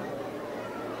finger.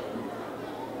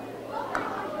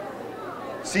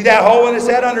 See that hole in his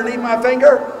head underneath my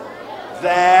finger?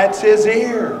 That's his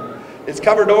ear. It's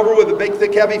covered over with a big,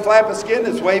 thick, heavy flap of skin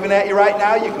that's waving at you right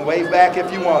now. You can wave back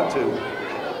if you want to.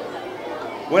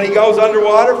 When he goes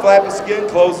underwater, flap of skin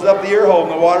closes up the ear hole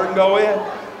and the water can go in.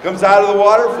 Comes out of the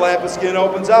water, flap of skin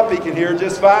opens up. He can hear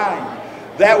just fine.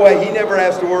 That way he never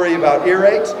has to worry about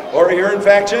earaches or ear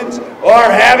infections or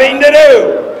having to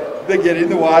do the getting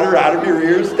the water out of your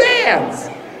ears dance.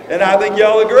 And I think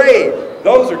y'all agree.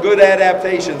 Those are good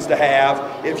adaptations to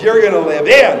have if you're going to live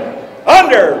in,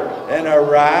 under, and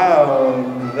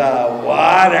around the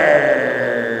water.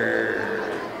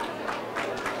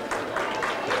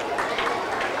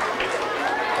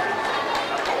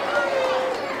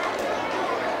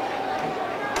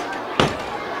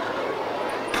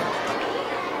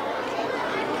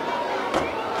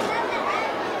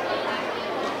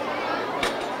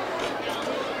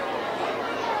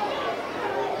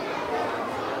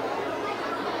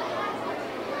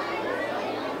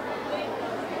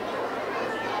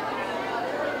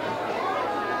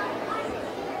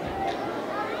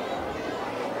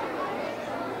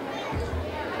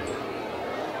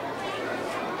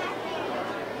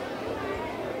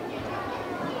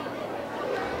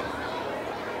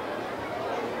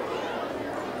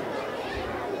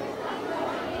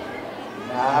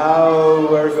 Now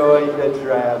we're going to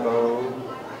travel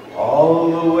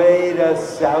all the way to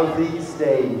Southeast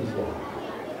Asia.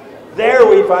 There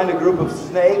we find a group of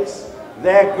snakes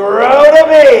that grow to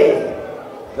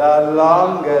be the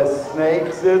longest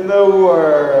snakes in the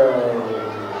world.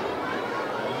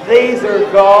 These are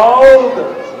called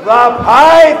the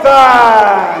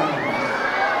pythons.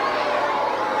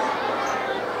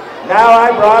 Now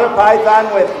I brought a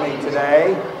python with me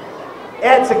today.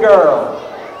 It's a girl.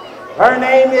 Her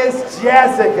name is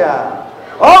Jessica.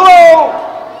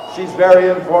 Although she's very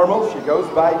informal, she goes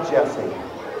by Jessie.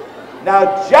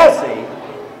 Now Jessie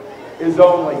is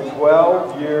only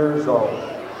 12 years old.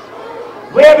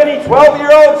 Do we have any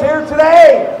 12-year-olds here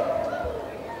today?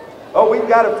 Oh, we've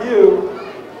got a few.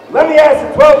 Let me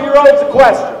ask the 12-year-olds a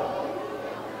question.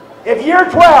 If you're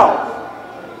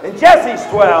 12 and Jessie's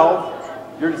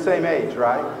 12, you're the same age,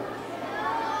 right?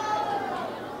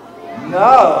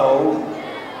 No.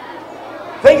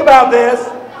 Think about this.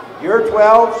 You're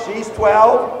 12, she's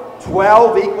 12.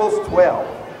 12 equals 12.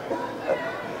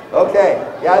 Okay,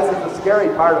 yeah, this is the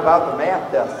scary part about the math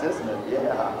test, isn't it?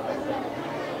 Yeah.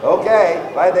 Okay,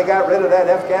 glad they got rid of that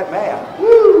FCAT math.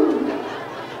 Woo!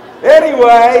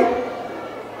 Anyway,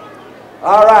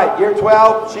 all right, you're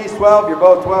 12, she's 12, you're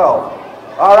both 12.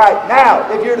 All right,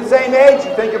 now, if you're the same age,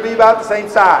 you think you'll be about the same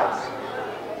size?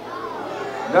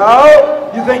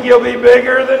 No? You think you'll be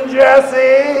bigger than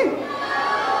Jesse?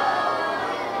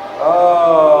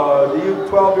 Oh, do you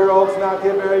 12-year-olds not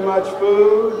get very much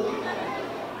food?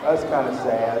 That's kind of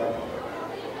sad.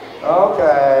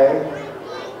 Okay.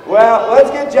 Well,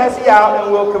 let's get Jesse out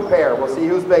and we'll compare. We'll see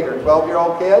who's bigger,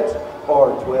 12-year-old kids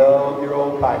or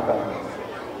 12-year-old pythons.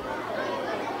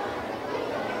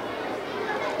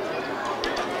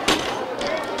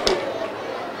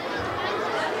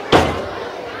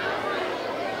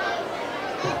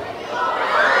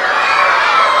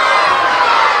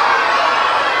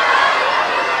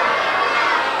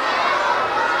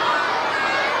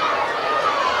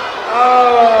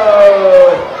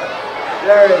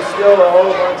 Still a whole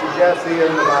bunch of Jesse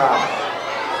in the box.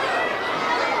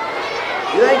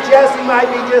 You think Jesse might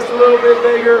be just a little bit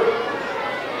bigger?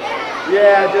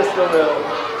 Yeah, just a little.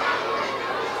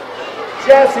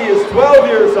 Jesse is 12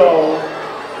 years old.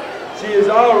 She is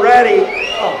already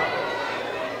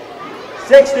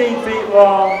 16 feet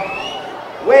long,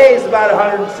 weighs about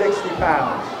 160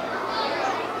 pounds.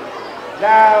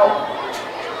 Now,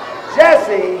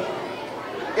 Jesse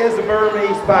is a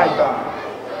Burmese python.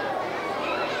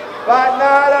 But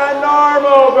not a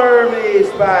normal Burmese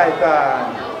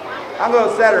python. I'm going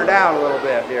to set her down a little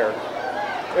bit here.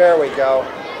 There we go.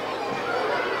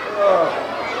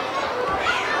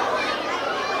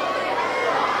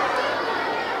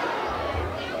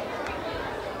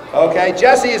 Okay,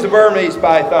 Jessie is a Burmese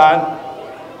python,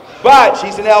 but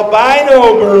she's an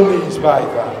albino Burmese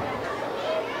python.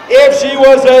 If she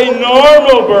was a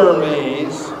normal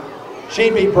Burmese,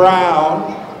 she'd be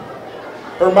brown.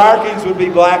 Her markings would be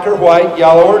black or white,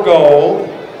 yellow or gold,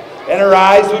 and her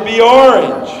eyes would be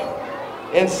orange.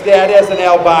 Instead, as an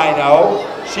albino,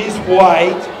 she's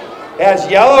white, has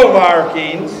yellow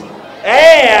markings,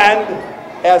 and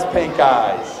has pink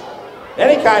eyes.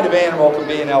 Any kind of animal can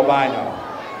be an albino.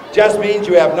 Just means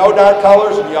you have no dark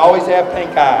colors and you always have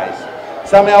pink eyes.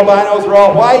 Some albinos are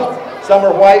all white, some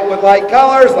are white with light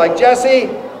colors, like Jessie.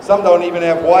 Some don't even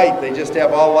have white, they just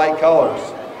have all light colors.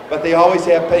 But they always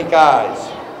have pink eyes.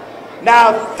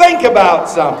 Now think about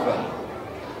something.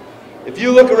 If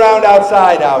you look around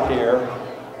outside out here,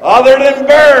 other than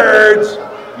birds,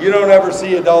 you don't ever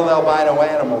see adult albino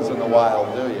animals in the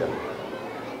wild, do you?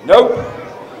 Nope.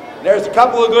 There's a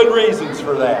couple of good reasons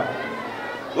for that.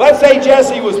 Let's say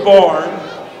Jessie was born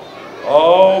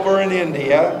over in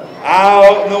India,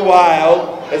 out in the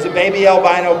wild, as a baby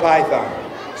albino python.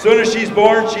 As soon as she's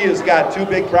born, she has got two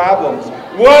big problems.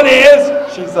 One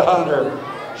is, she's a hunter.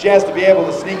 She has to be able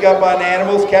to sneak up on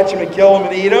animals, catch them and kill them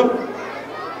and eat them.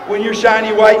 When you're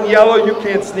shiny white and yellow, you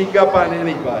can't sneak up on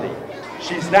anybody.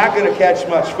 She's not going to catch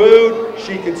much food.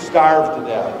 She could starve to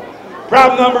death.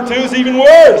 Problem number two is even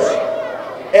worse.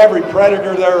 Every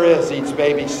predator there is eats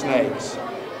baby snakes.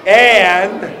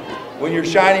 And when you're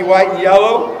shiny white and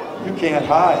yellow, you can't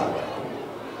hide.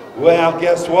 Well,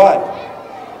 guess what?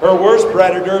 Her worst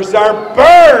predators are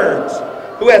birds.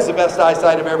 Who has the best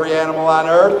eyesight of every animal on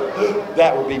earth?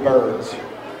 That would be birds.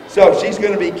 So she's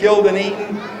going to be killed and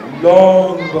eaten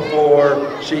long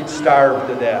before she'd starve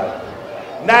to death.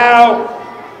 Now,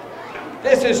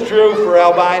 this is true for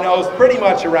albinos pretty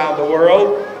much around the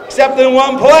world, except in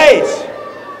one place.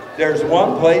 There's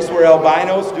one place where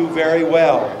albinos do very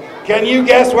well. Can you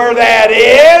guess where that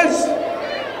is?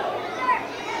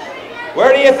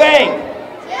 Where do you think?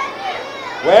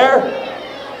 Where?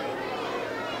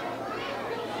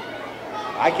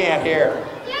 I can't hear.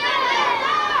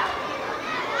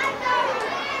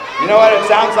 You know what it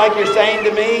sounds like you're saying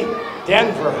to me?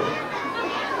 Denver.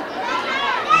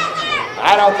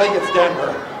 I don't think it's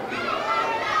Denver.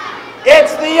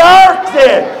 It's the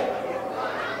Arctic!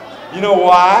 You know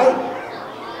why?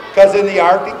 Because in the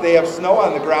Arctic they have snow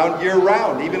on the ground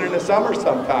year-round, even in the summer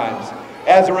sometimes.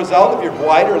 As a result, if you're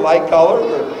white or light colored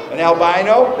or an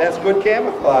albino, that's good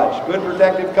camouflage, good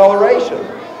protective coloration.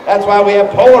 That's why we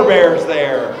have polar bears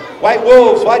there, white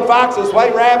wolves, white foxes,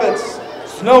 white rabbits,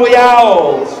 snowy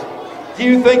owls. Do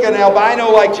you think an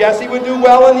albino like Jessie would do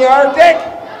well in the Arctic?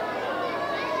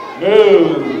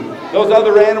 No. Those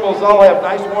other animals all have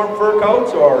nice warm fur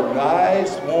coats or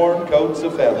nice warm coats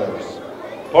of feathers.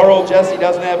 Poor old Jessie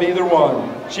doesn't have either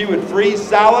one. She would freeze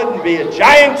solid and be a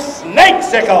giant snake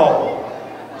sickle.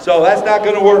 So that's not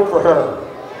going to work for her.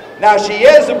 Now she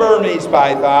is a Burmese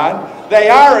python, They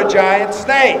are a giant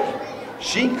snake.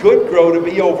 She could grow to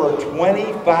be over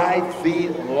 25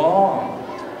 feet long,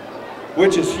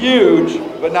 which is huge,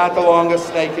 but not the longest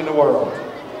snake in the world.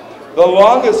 The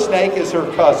longest snake is her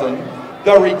cousin,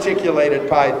 the reticulated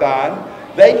python.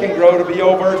 They can grow to be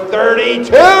over 32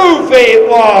 feet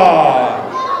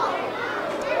long.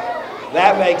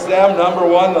 That makes them, number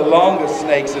one, the longest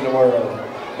snakes in the world.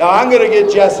 Now I'm going to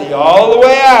get Jessie all the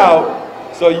way out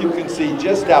so you can see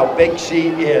just how big she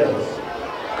is.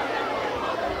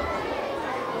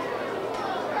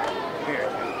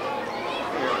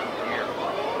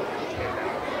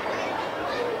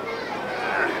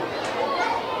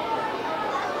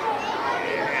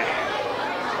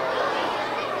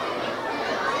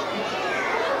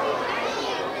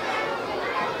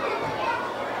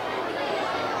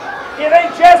 You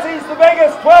think Jessie's the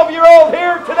biggest 12-year-old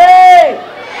here today?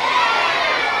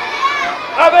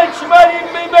 I bet she might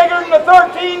even be bigger than the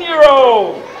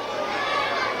 13-year-old.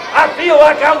 I feel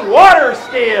like I'm water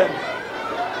skinned.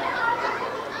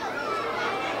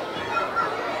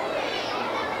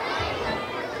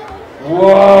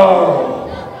 Whoa!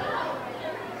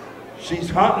 She's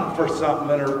hunting for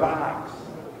something in her box.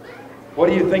 What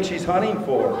do you think she's hunting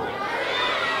for?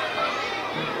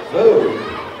 Food?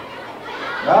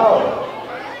 No.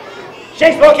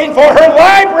 She's looking for her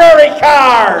library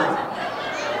card!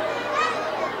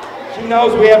 She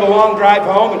knows we have a long drive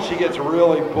home and she gets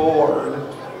really bored.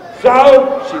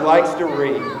 So, she likes to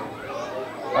read.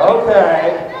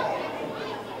 Okay.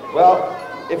 Well,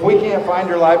 if we can't find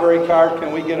her library card,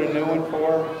 can we get a new one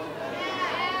for her?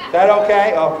 Is that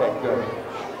okay? Okay, good.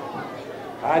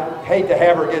 I'd hate to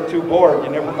have her get too bored. You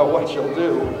never know what she'll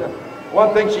do.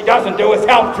 One thing she doesn't do is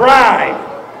help drive.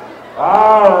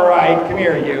 All right, come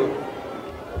here, you.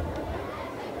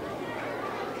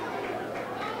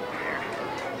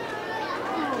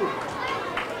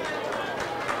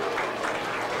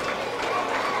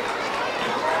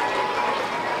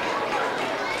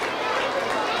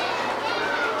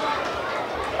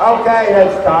 Okay,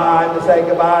 it's time to say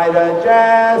goodbye to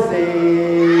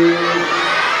Jessie.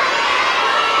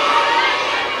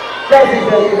 Jessie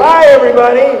says goodbye,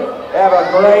 everybody. Have a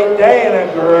great day and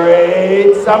a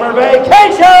great summer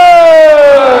vacation!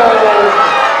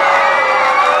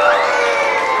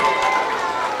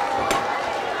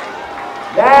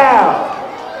 Now,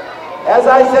 as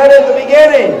I said at the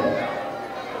beginning,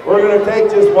 we're going to take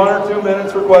just 1 or 2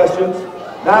 minutes for questions.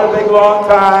 Not a big long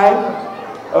time,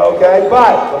 okay?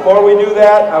 But before we do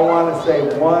that, I want to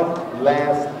say one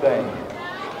last thing.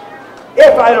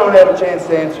 If I don't have a chance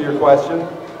to answer your question,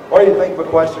 or you think of a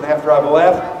question after I've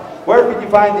left, where could you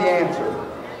find the answer?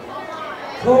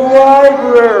 The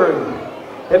library.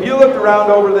 Have you looked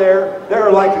around over there? There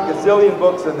are like a gazillion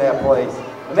books in that place.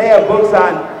 And they have books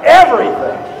on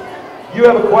everything. You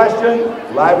have a question,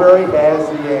 library has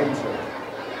the answer.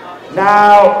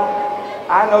 Now,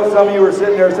 I know some of you are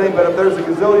sitting there saying, but if there's a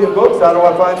gazillion books, how do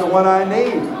I find the one I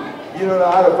need? You don't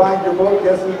know how to find your book.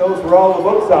 Guess who knows where all the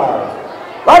books are?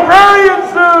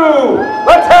 Librarians do!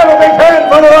 Let's have a big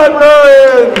hand for the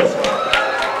librarians!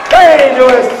 They do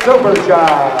a super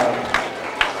job.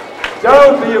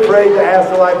 Don't be afraid to ask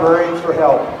the librarians for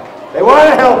help. They want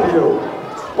to help you.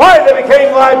 Why they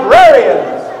became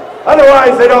librarians?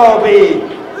 Otherwise they'd all be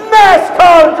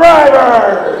NASCAR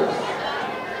drivers.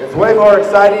 It's way more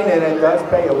exciting and it does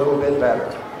pay a little bit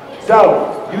better.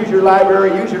 So, use your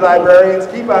library, use your librarians,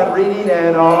 keep on reading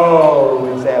and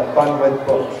always have fun with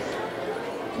books.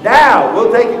 Now,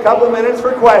 we'll take a couple of minutes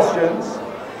for questions.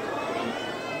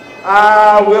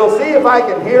 We'll see if I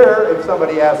can hear if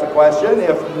somebody asks a question.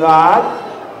 If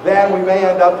not, then we may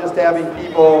end up just having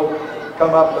people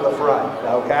come up to the front,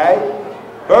 okay?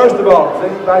 First of all,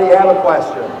 does anybody have a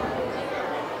question?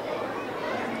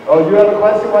 Oh, you have a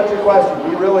question? What's your question?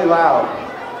 Be really loud.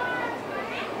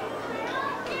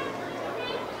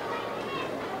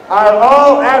 Are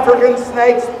all African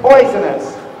snakes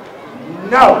poisonous?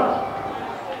 No.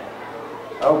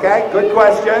 Okay, good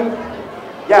question.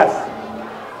 Yes.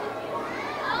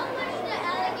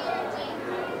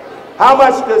 How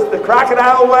much does the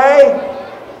crocodile weigh?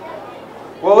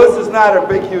 Well, this is not a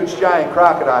big, huge, giant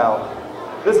crocodile.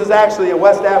 This is actually a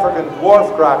West African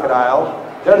dwarf crocodile.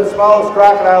 They're the smallest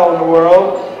crocodile in the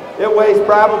world. It weighs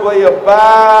probably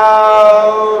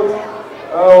about,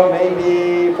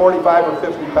 maybe 45 or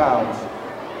 50 pounds.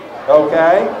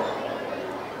 Okay?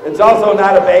 It's also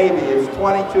not a baby. It's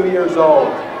 22 years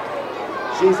old.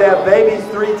 She's had babies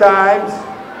 3 times,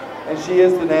 and she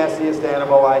is the nastiest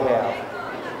animal I have.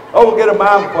 Oh, we'll get a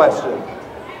mom question.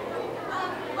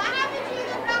 What happened to the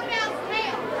crocodile's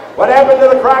tail? What happened to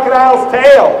the crocodile's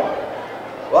tail?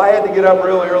 Well, I had to get up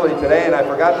really early today and I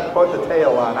forgot to put the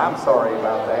tail on. I'm sorry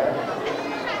about that.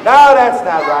 No, that's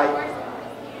not right.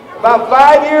 About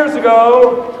 5 years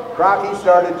ago, Crocky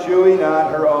started chewing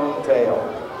on her own tail.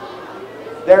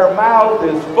 Their mouth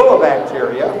is full of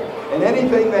bacteria, and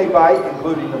anything they bite,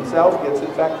 including themselves, gets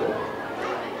infected.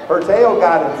 Her tail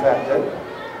got infected,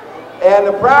 and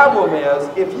the problem is,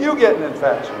 if you get an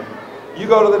infection, you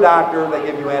go to the doctor, they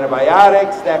give you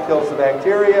antibiotics, that kills the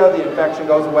bacteria, the infection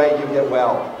goes away, you get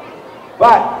well.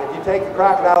 But if you take the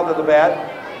crocodile to the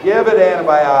vet, give it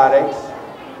antibiotics,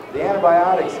 the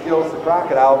antibiotics kills the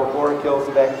crocodile before it kills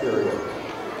the bacteria.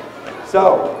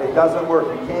 So, it doesn't work.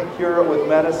 You can't cure it with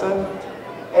medicine.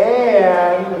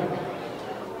 And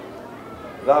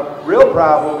the real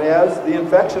problem is the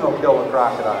infection will kill the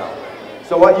crocodile.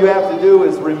 So what you have to do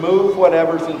is remove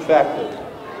whatever's infected.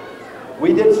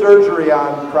 We did surgery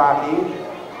on Crocky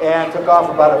and took off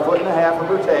about 1.5 feet of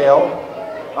her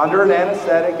tail under an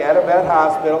anesthetic at a vet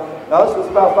hospital. Now this was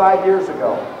about 5 years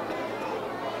ago.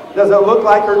 Does it look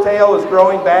like her tail is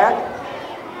growing back?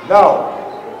 No.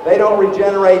 They don't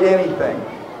regenerate anything.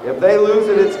 If they lose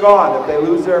it, it's gone. If they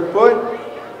lose their foot,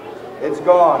 it's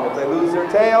gone. If they lose their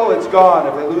tail, it's gone.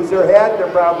 If they lose their head,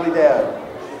 they're probably dead.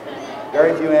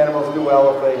 Very few animals do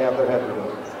well if they have their head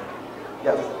removed.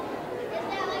 Yes?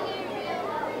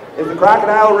 Is the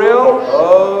crocodile real?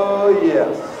 Oh,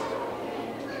 yes.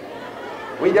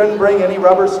 We didn't bring any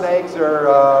rubber snakes or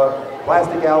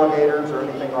plastic alligators or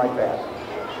anything like that.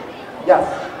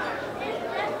 Yes?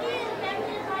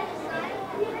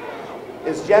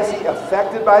 Is Jessie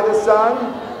affected by the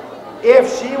sun?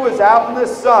 If she was out in the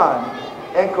sun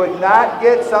and could not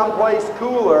get someplace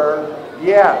cooler,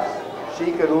 yes,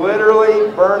 she could literally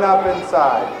burn up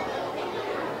inside.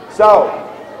 So,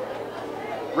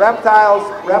 reptiles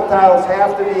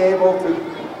have to be able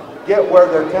to get where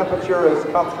their temperature is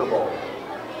comfortable.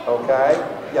 Okay?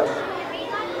 Yes.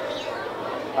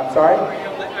 I'm sorry?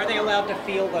 Are they allowed to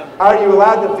feel them? Are you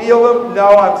allowed to feel them? No,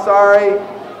 I'm sorry.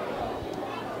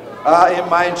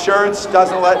 My insurance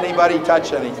doesn't let anybody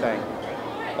touch anything.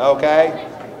 Okay?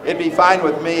 It'd be fine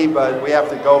with me, but we have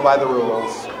to go by the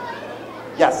rules.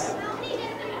 Yes?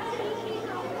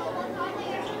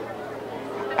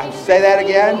 Say that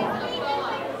again?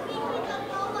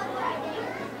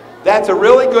 That's a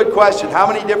really good question. How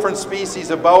many different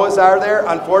species of boas are there?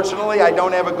 Unfortunately, I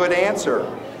don't have a good answer.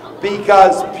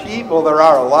 Because people, there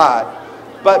are a lot,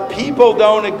 but people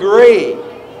don't agree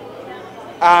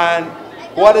on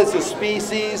what is a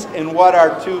species and what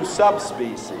are two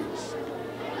subspecies.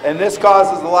 And this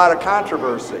causes a lot of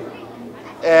controversy.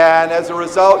 And as a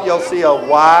result, you'll see a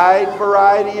wide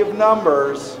variety of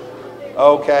numbers,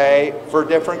 okay, for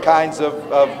different kinds of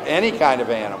any kind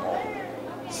of animal.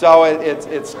 So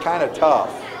it's kind of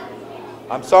tough.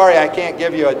 I'm sorry I can't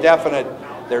give you a definite,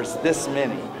 there's this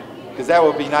many, because that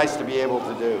would be nice to be able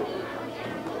to do.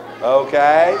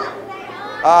 Okay.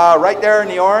 Right there in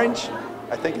the orange,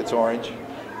 I think it's orange.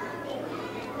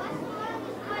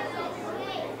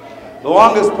 The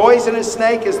longest poisonous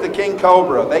snake is the king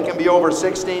cobra. They can be over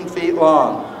 16 feet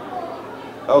long.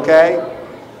 Okay?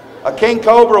 A king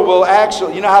cobra will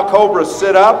actually, you know how cobras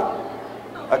sit up?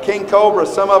 A king cobra,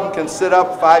 some of them can sit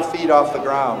up 5 feet off the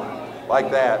ground,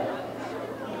 like that.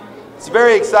 It's a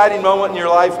very exciting moment in your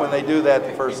life when they do that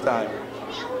the first time.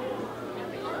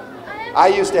 I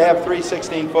used to have 3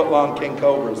 16-foot-long king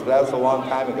cobras, but that was a long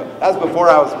time ago. That was before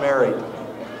I was married.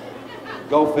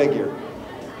 Go figure.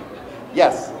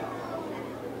 Yes?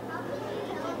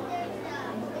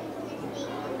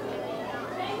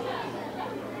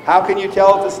 How can you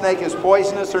tell if the snake is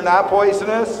poisonous or not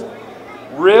poisonous?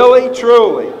 Really,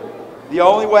 truly, the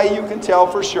only way you can tell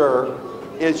for sure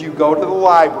is you go to the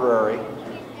library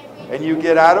and you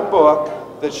get out a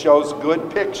book that shows good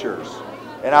pictures.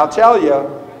 And I'll tell you,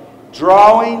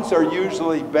 drawings are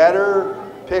usually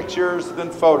better pictures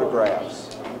than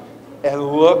photographs. And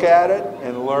look at it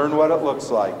and learn what it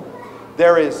looks like.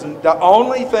 There is the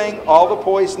only thing all the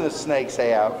poisonous snakes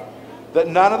have that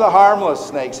none of the harmless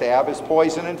snakes have is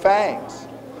poison and fangs.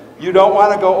 You don't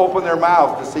want to go open their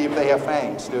mouth to see if they have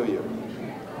fangs, do you?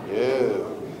 Ew.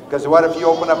 Because what if you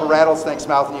open up a rattlesnake's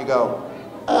mouth and you go,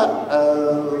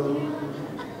 uh-oh,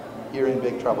 you're in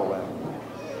big trouble then.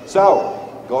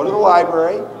 So, go to the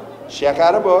library, check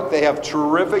out a book. They have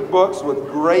terrific books with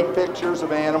great pictures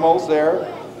of animals there,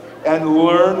 and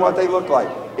learn what they look like.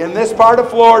 In this part of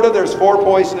Florida, there's 4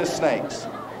 poisonous snakes.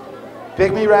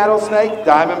 Pygmy rattlesnake,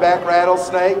 diamondback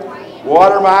rattlesnake,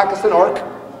 water moccasin, or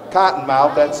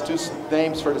cottonmouth, that's 2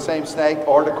 names for the same snake,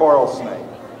 or the coral snake.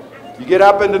 You get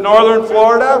up into northern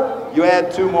Florida, you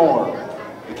add 2 more.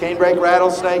 The canebrake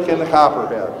rattlesnake and the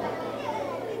copperhead.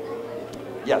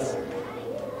 Yes?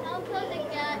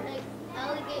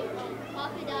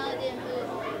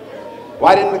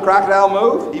 Why didn't the crocodile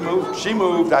move? He moved. She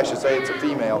moved, I should say, it's a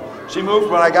female. She moved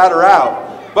when I got her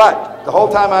out. But the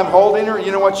whole time I'm holding her,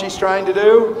 you know what she's trying to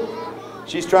do?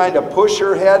 She's trying to push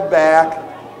her head back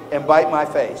and bite my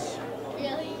face.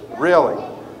 Really? Really.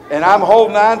 And I'm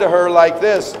holding on to her like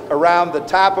this around the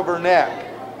top of her neck.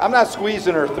 I'm not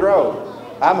squeezing her throat.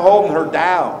 I'm holding her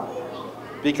down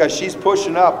because she's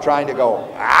pushing up trying to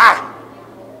go, ah!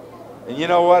 And you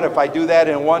know what? If I do that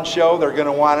in one show, they're going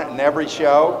to want it in every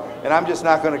show. And I'm just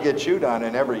not going to get chewed on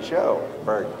in every show.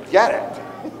 Forget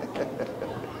it.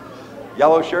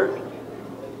 Yellow shirt?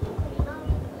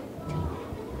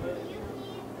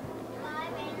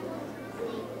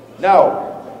 No.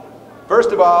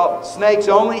 First of all, snakes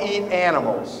only eat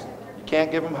animals. You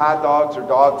can't give them hot dogs or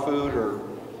dog food or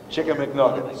chicken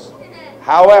McNuggets.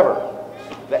 However,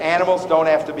 the animals don't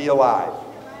have to be alive.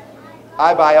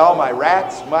 I buy all my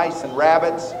rats, mice, and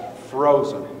rabbits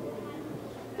frozen.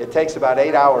 It takes about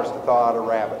 8 hours to thaw out a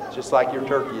rabbit, just like your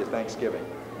turkey at Thanksgiving.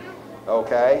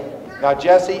 Okay? Now,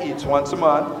 Jessie eats once a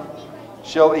month.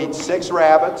 She'll eat 6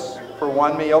 rabbits for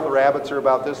one meal. The rabbits are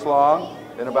about this long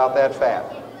and about that fat.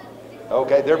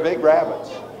 Okay? They're big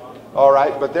rabbits. All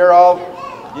right? But they're all,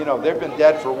 you know, they've been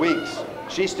dead for weeks.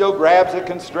 She still grabs it,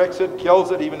 constricts it,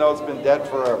 kills it, even though it's been dead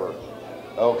forever.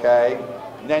 Okay?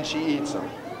 And then she eats them.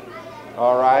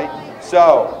 All right?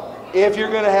 So, if you're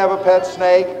going to have a pet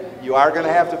snake, you are going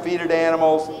to have to feed it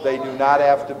animals. They do not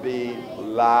have to be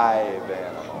live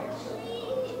animals.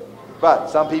 But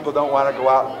some people don't want to go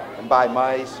out and buy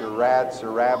mice or rats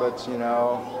or rabbits, you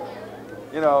know.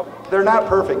 You know, they're not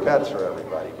perfect pets for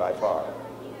everybody, by far.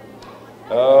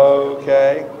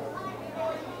 Okay.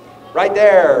 Right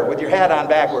there, with your hat on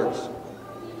backwards.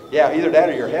 Yeah, either that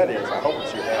or your head is. I hope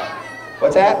it's your hat.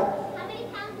 What's that?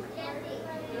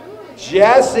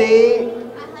 Jessie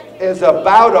is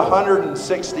about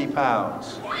 160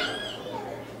 pounds.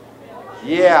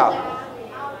 Yeah.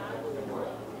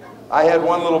 I had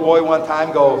one little boy one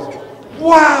time goes,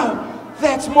 "Wow,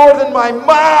 that's more than my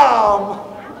mom."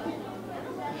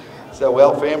 So,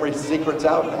 well, family secret's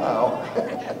out now.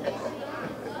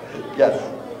 Yes.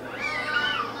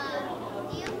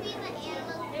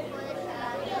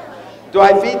 Do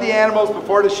I feed the animals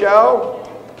before the show?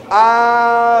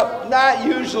 Not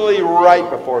usually right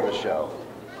before the show.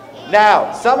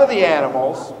 Now, some of the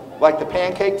animals, like the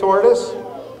pancake tortoise,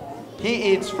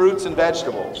 he eats fruits and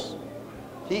vegetables.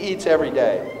 He eats every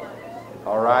day.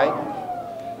 All right?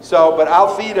 So, but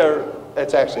I'll feed her,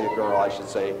 it's actually a girl, I should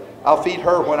say. I'll feed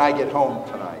her when I get home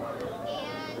tonight.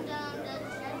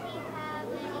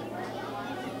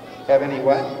 Have any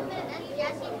what?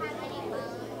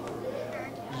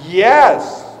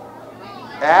 Yes.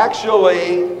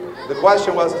 Actually, the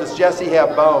question was, does Jessie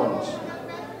have bones?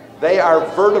 They are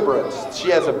vertebrates.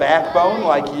 She has a backbone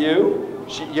like you.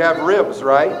 You have ribs,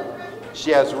 right?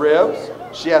 She has ribs.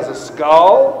 She has a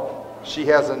skull. She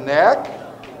has a neck.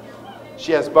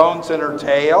 She has bones in her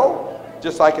tail.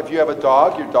 Just like if you have a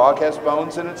dog, your dog has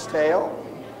bones in its tail.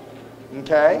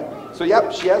 Okay? So,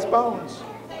 yep, she has bones.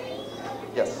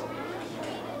 Yes.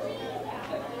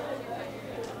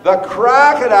 The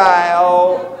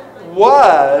crocodile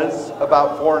was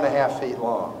about 4.5 feet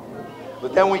long.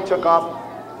 But then we took off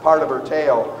part of her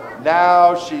tail.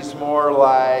 Now she's more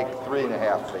like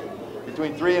 3.5 feet.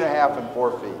 Between 3.5 and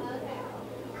 4 feet.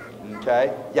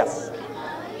 Okay? Yes.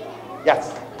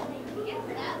 Yes.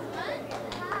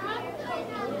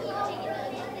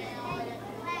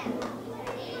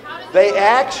 They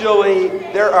actually,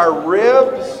 there are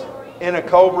ribs in a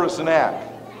cobra's neck.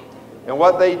 And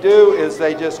what they do is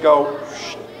they just go,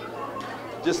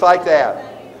 just like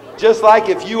that. Just like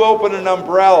if you open an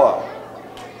umbrella.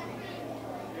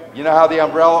 You know how the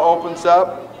umbrella opens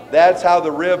up? That's how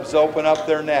the ribs open up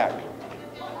their neck.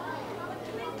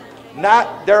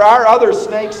 There are other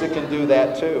snakes that can do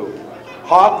that too.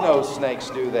 Hawk-nosed snakes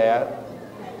do that.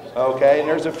 Okay, and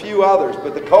there's a few others,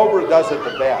 but the cobra does it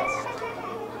the best.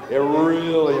 It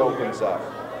really opens up.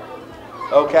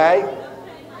 Okay?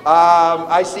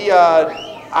 I see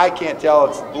I can't tell,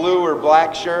 it's blue or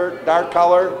black shirt, dark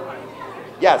color.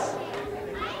 Yes.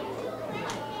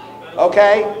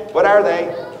 Okay, what are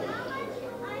they?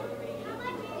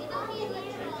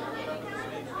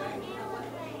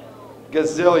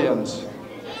 Gazillions.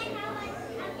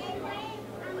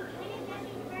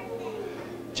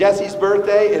 Jessie's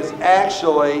birthday is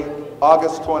actually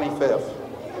August 25th.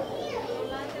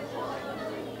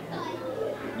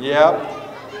 Yep.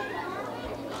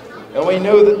 And we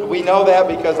know that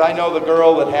because I know the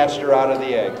girl that hatched her out of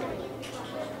the egg.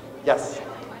 Yes.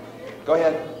 Go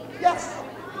ahead. Yes.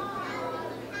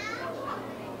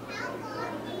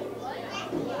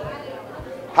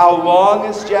 How long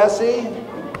is Jessie?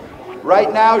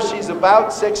 Right now she's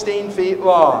about 16 feet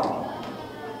long.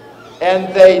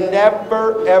 And they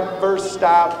never ever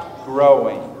stop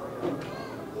growing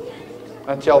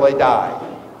until they die.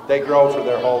 They grow for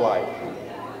their whole life.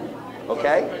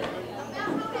 Okay?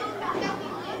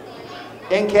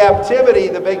 In captivity,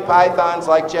 the big pythons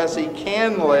like Jesse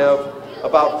can live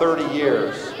about 30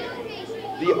 years.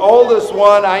 The oldest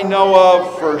one I know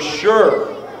of for sure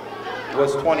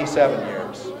was 27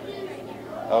 years.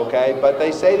 Okay, but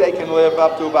they say they can live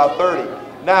up to about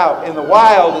 30. Now, in the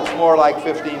wild, it's more like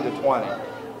 15 to 20.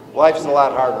 Life's a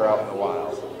lot harder out in the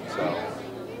wild. So,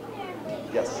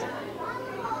 yes.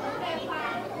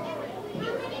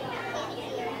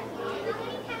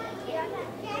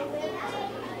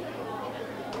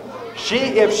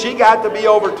 If she got to be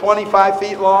over 25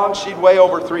 feet long, she'd weigh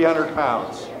over 300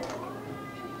 pounds.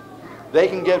 They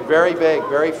can get very big,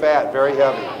 very fat, very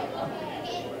heavy.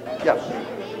 Yes.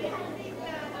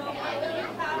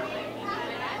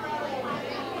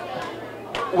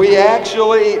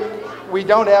 We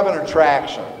don't have an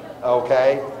attraction,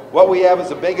 okay? What we have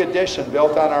is a big addition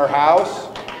built on our house,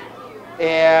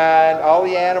 and all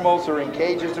the animals are in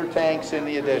cages or tanks in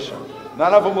the addition.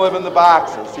 None of them live in the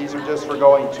boxes. These are just for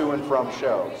going to and from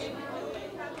shows.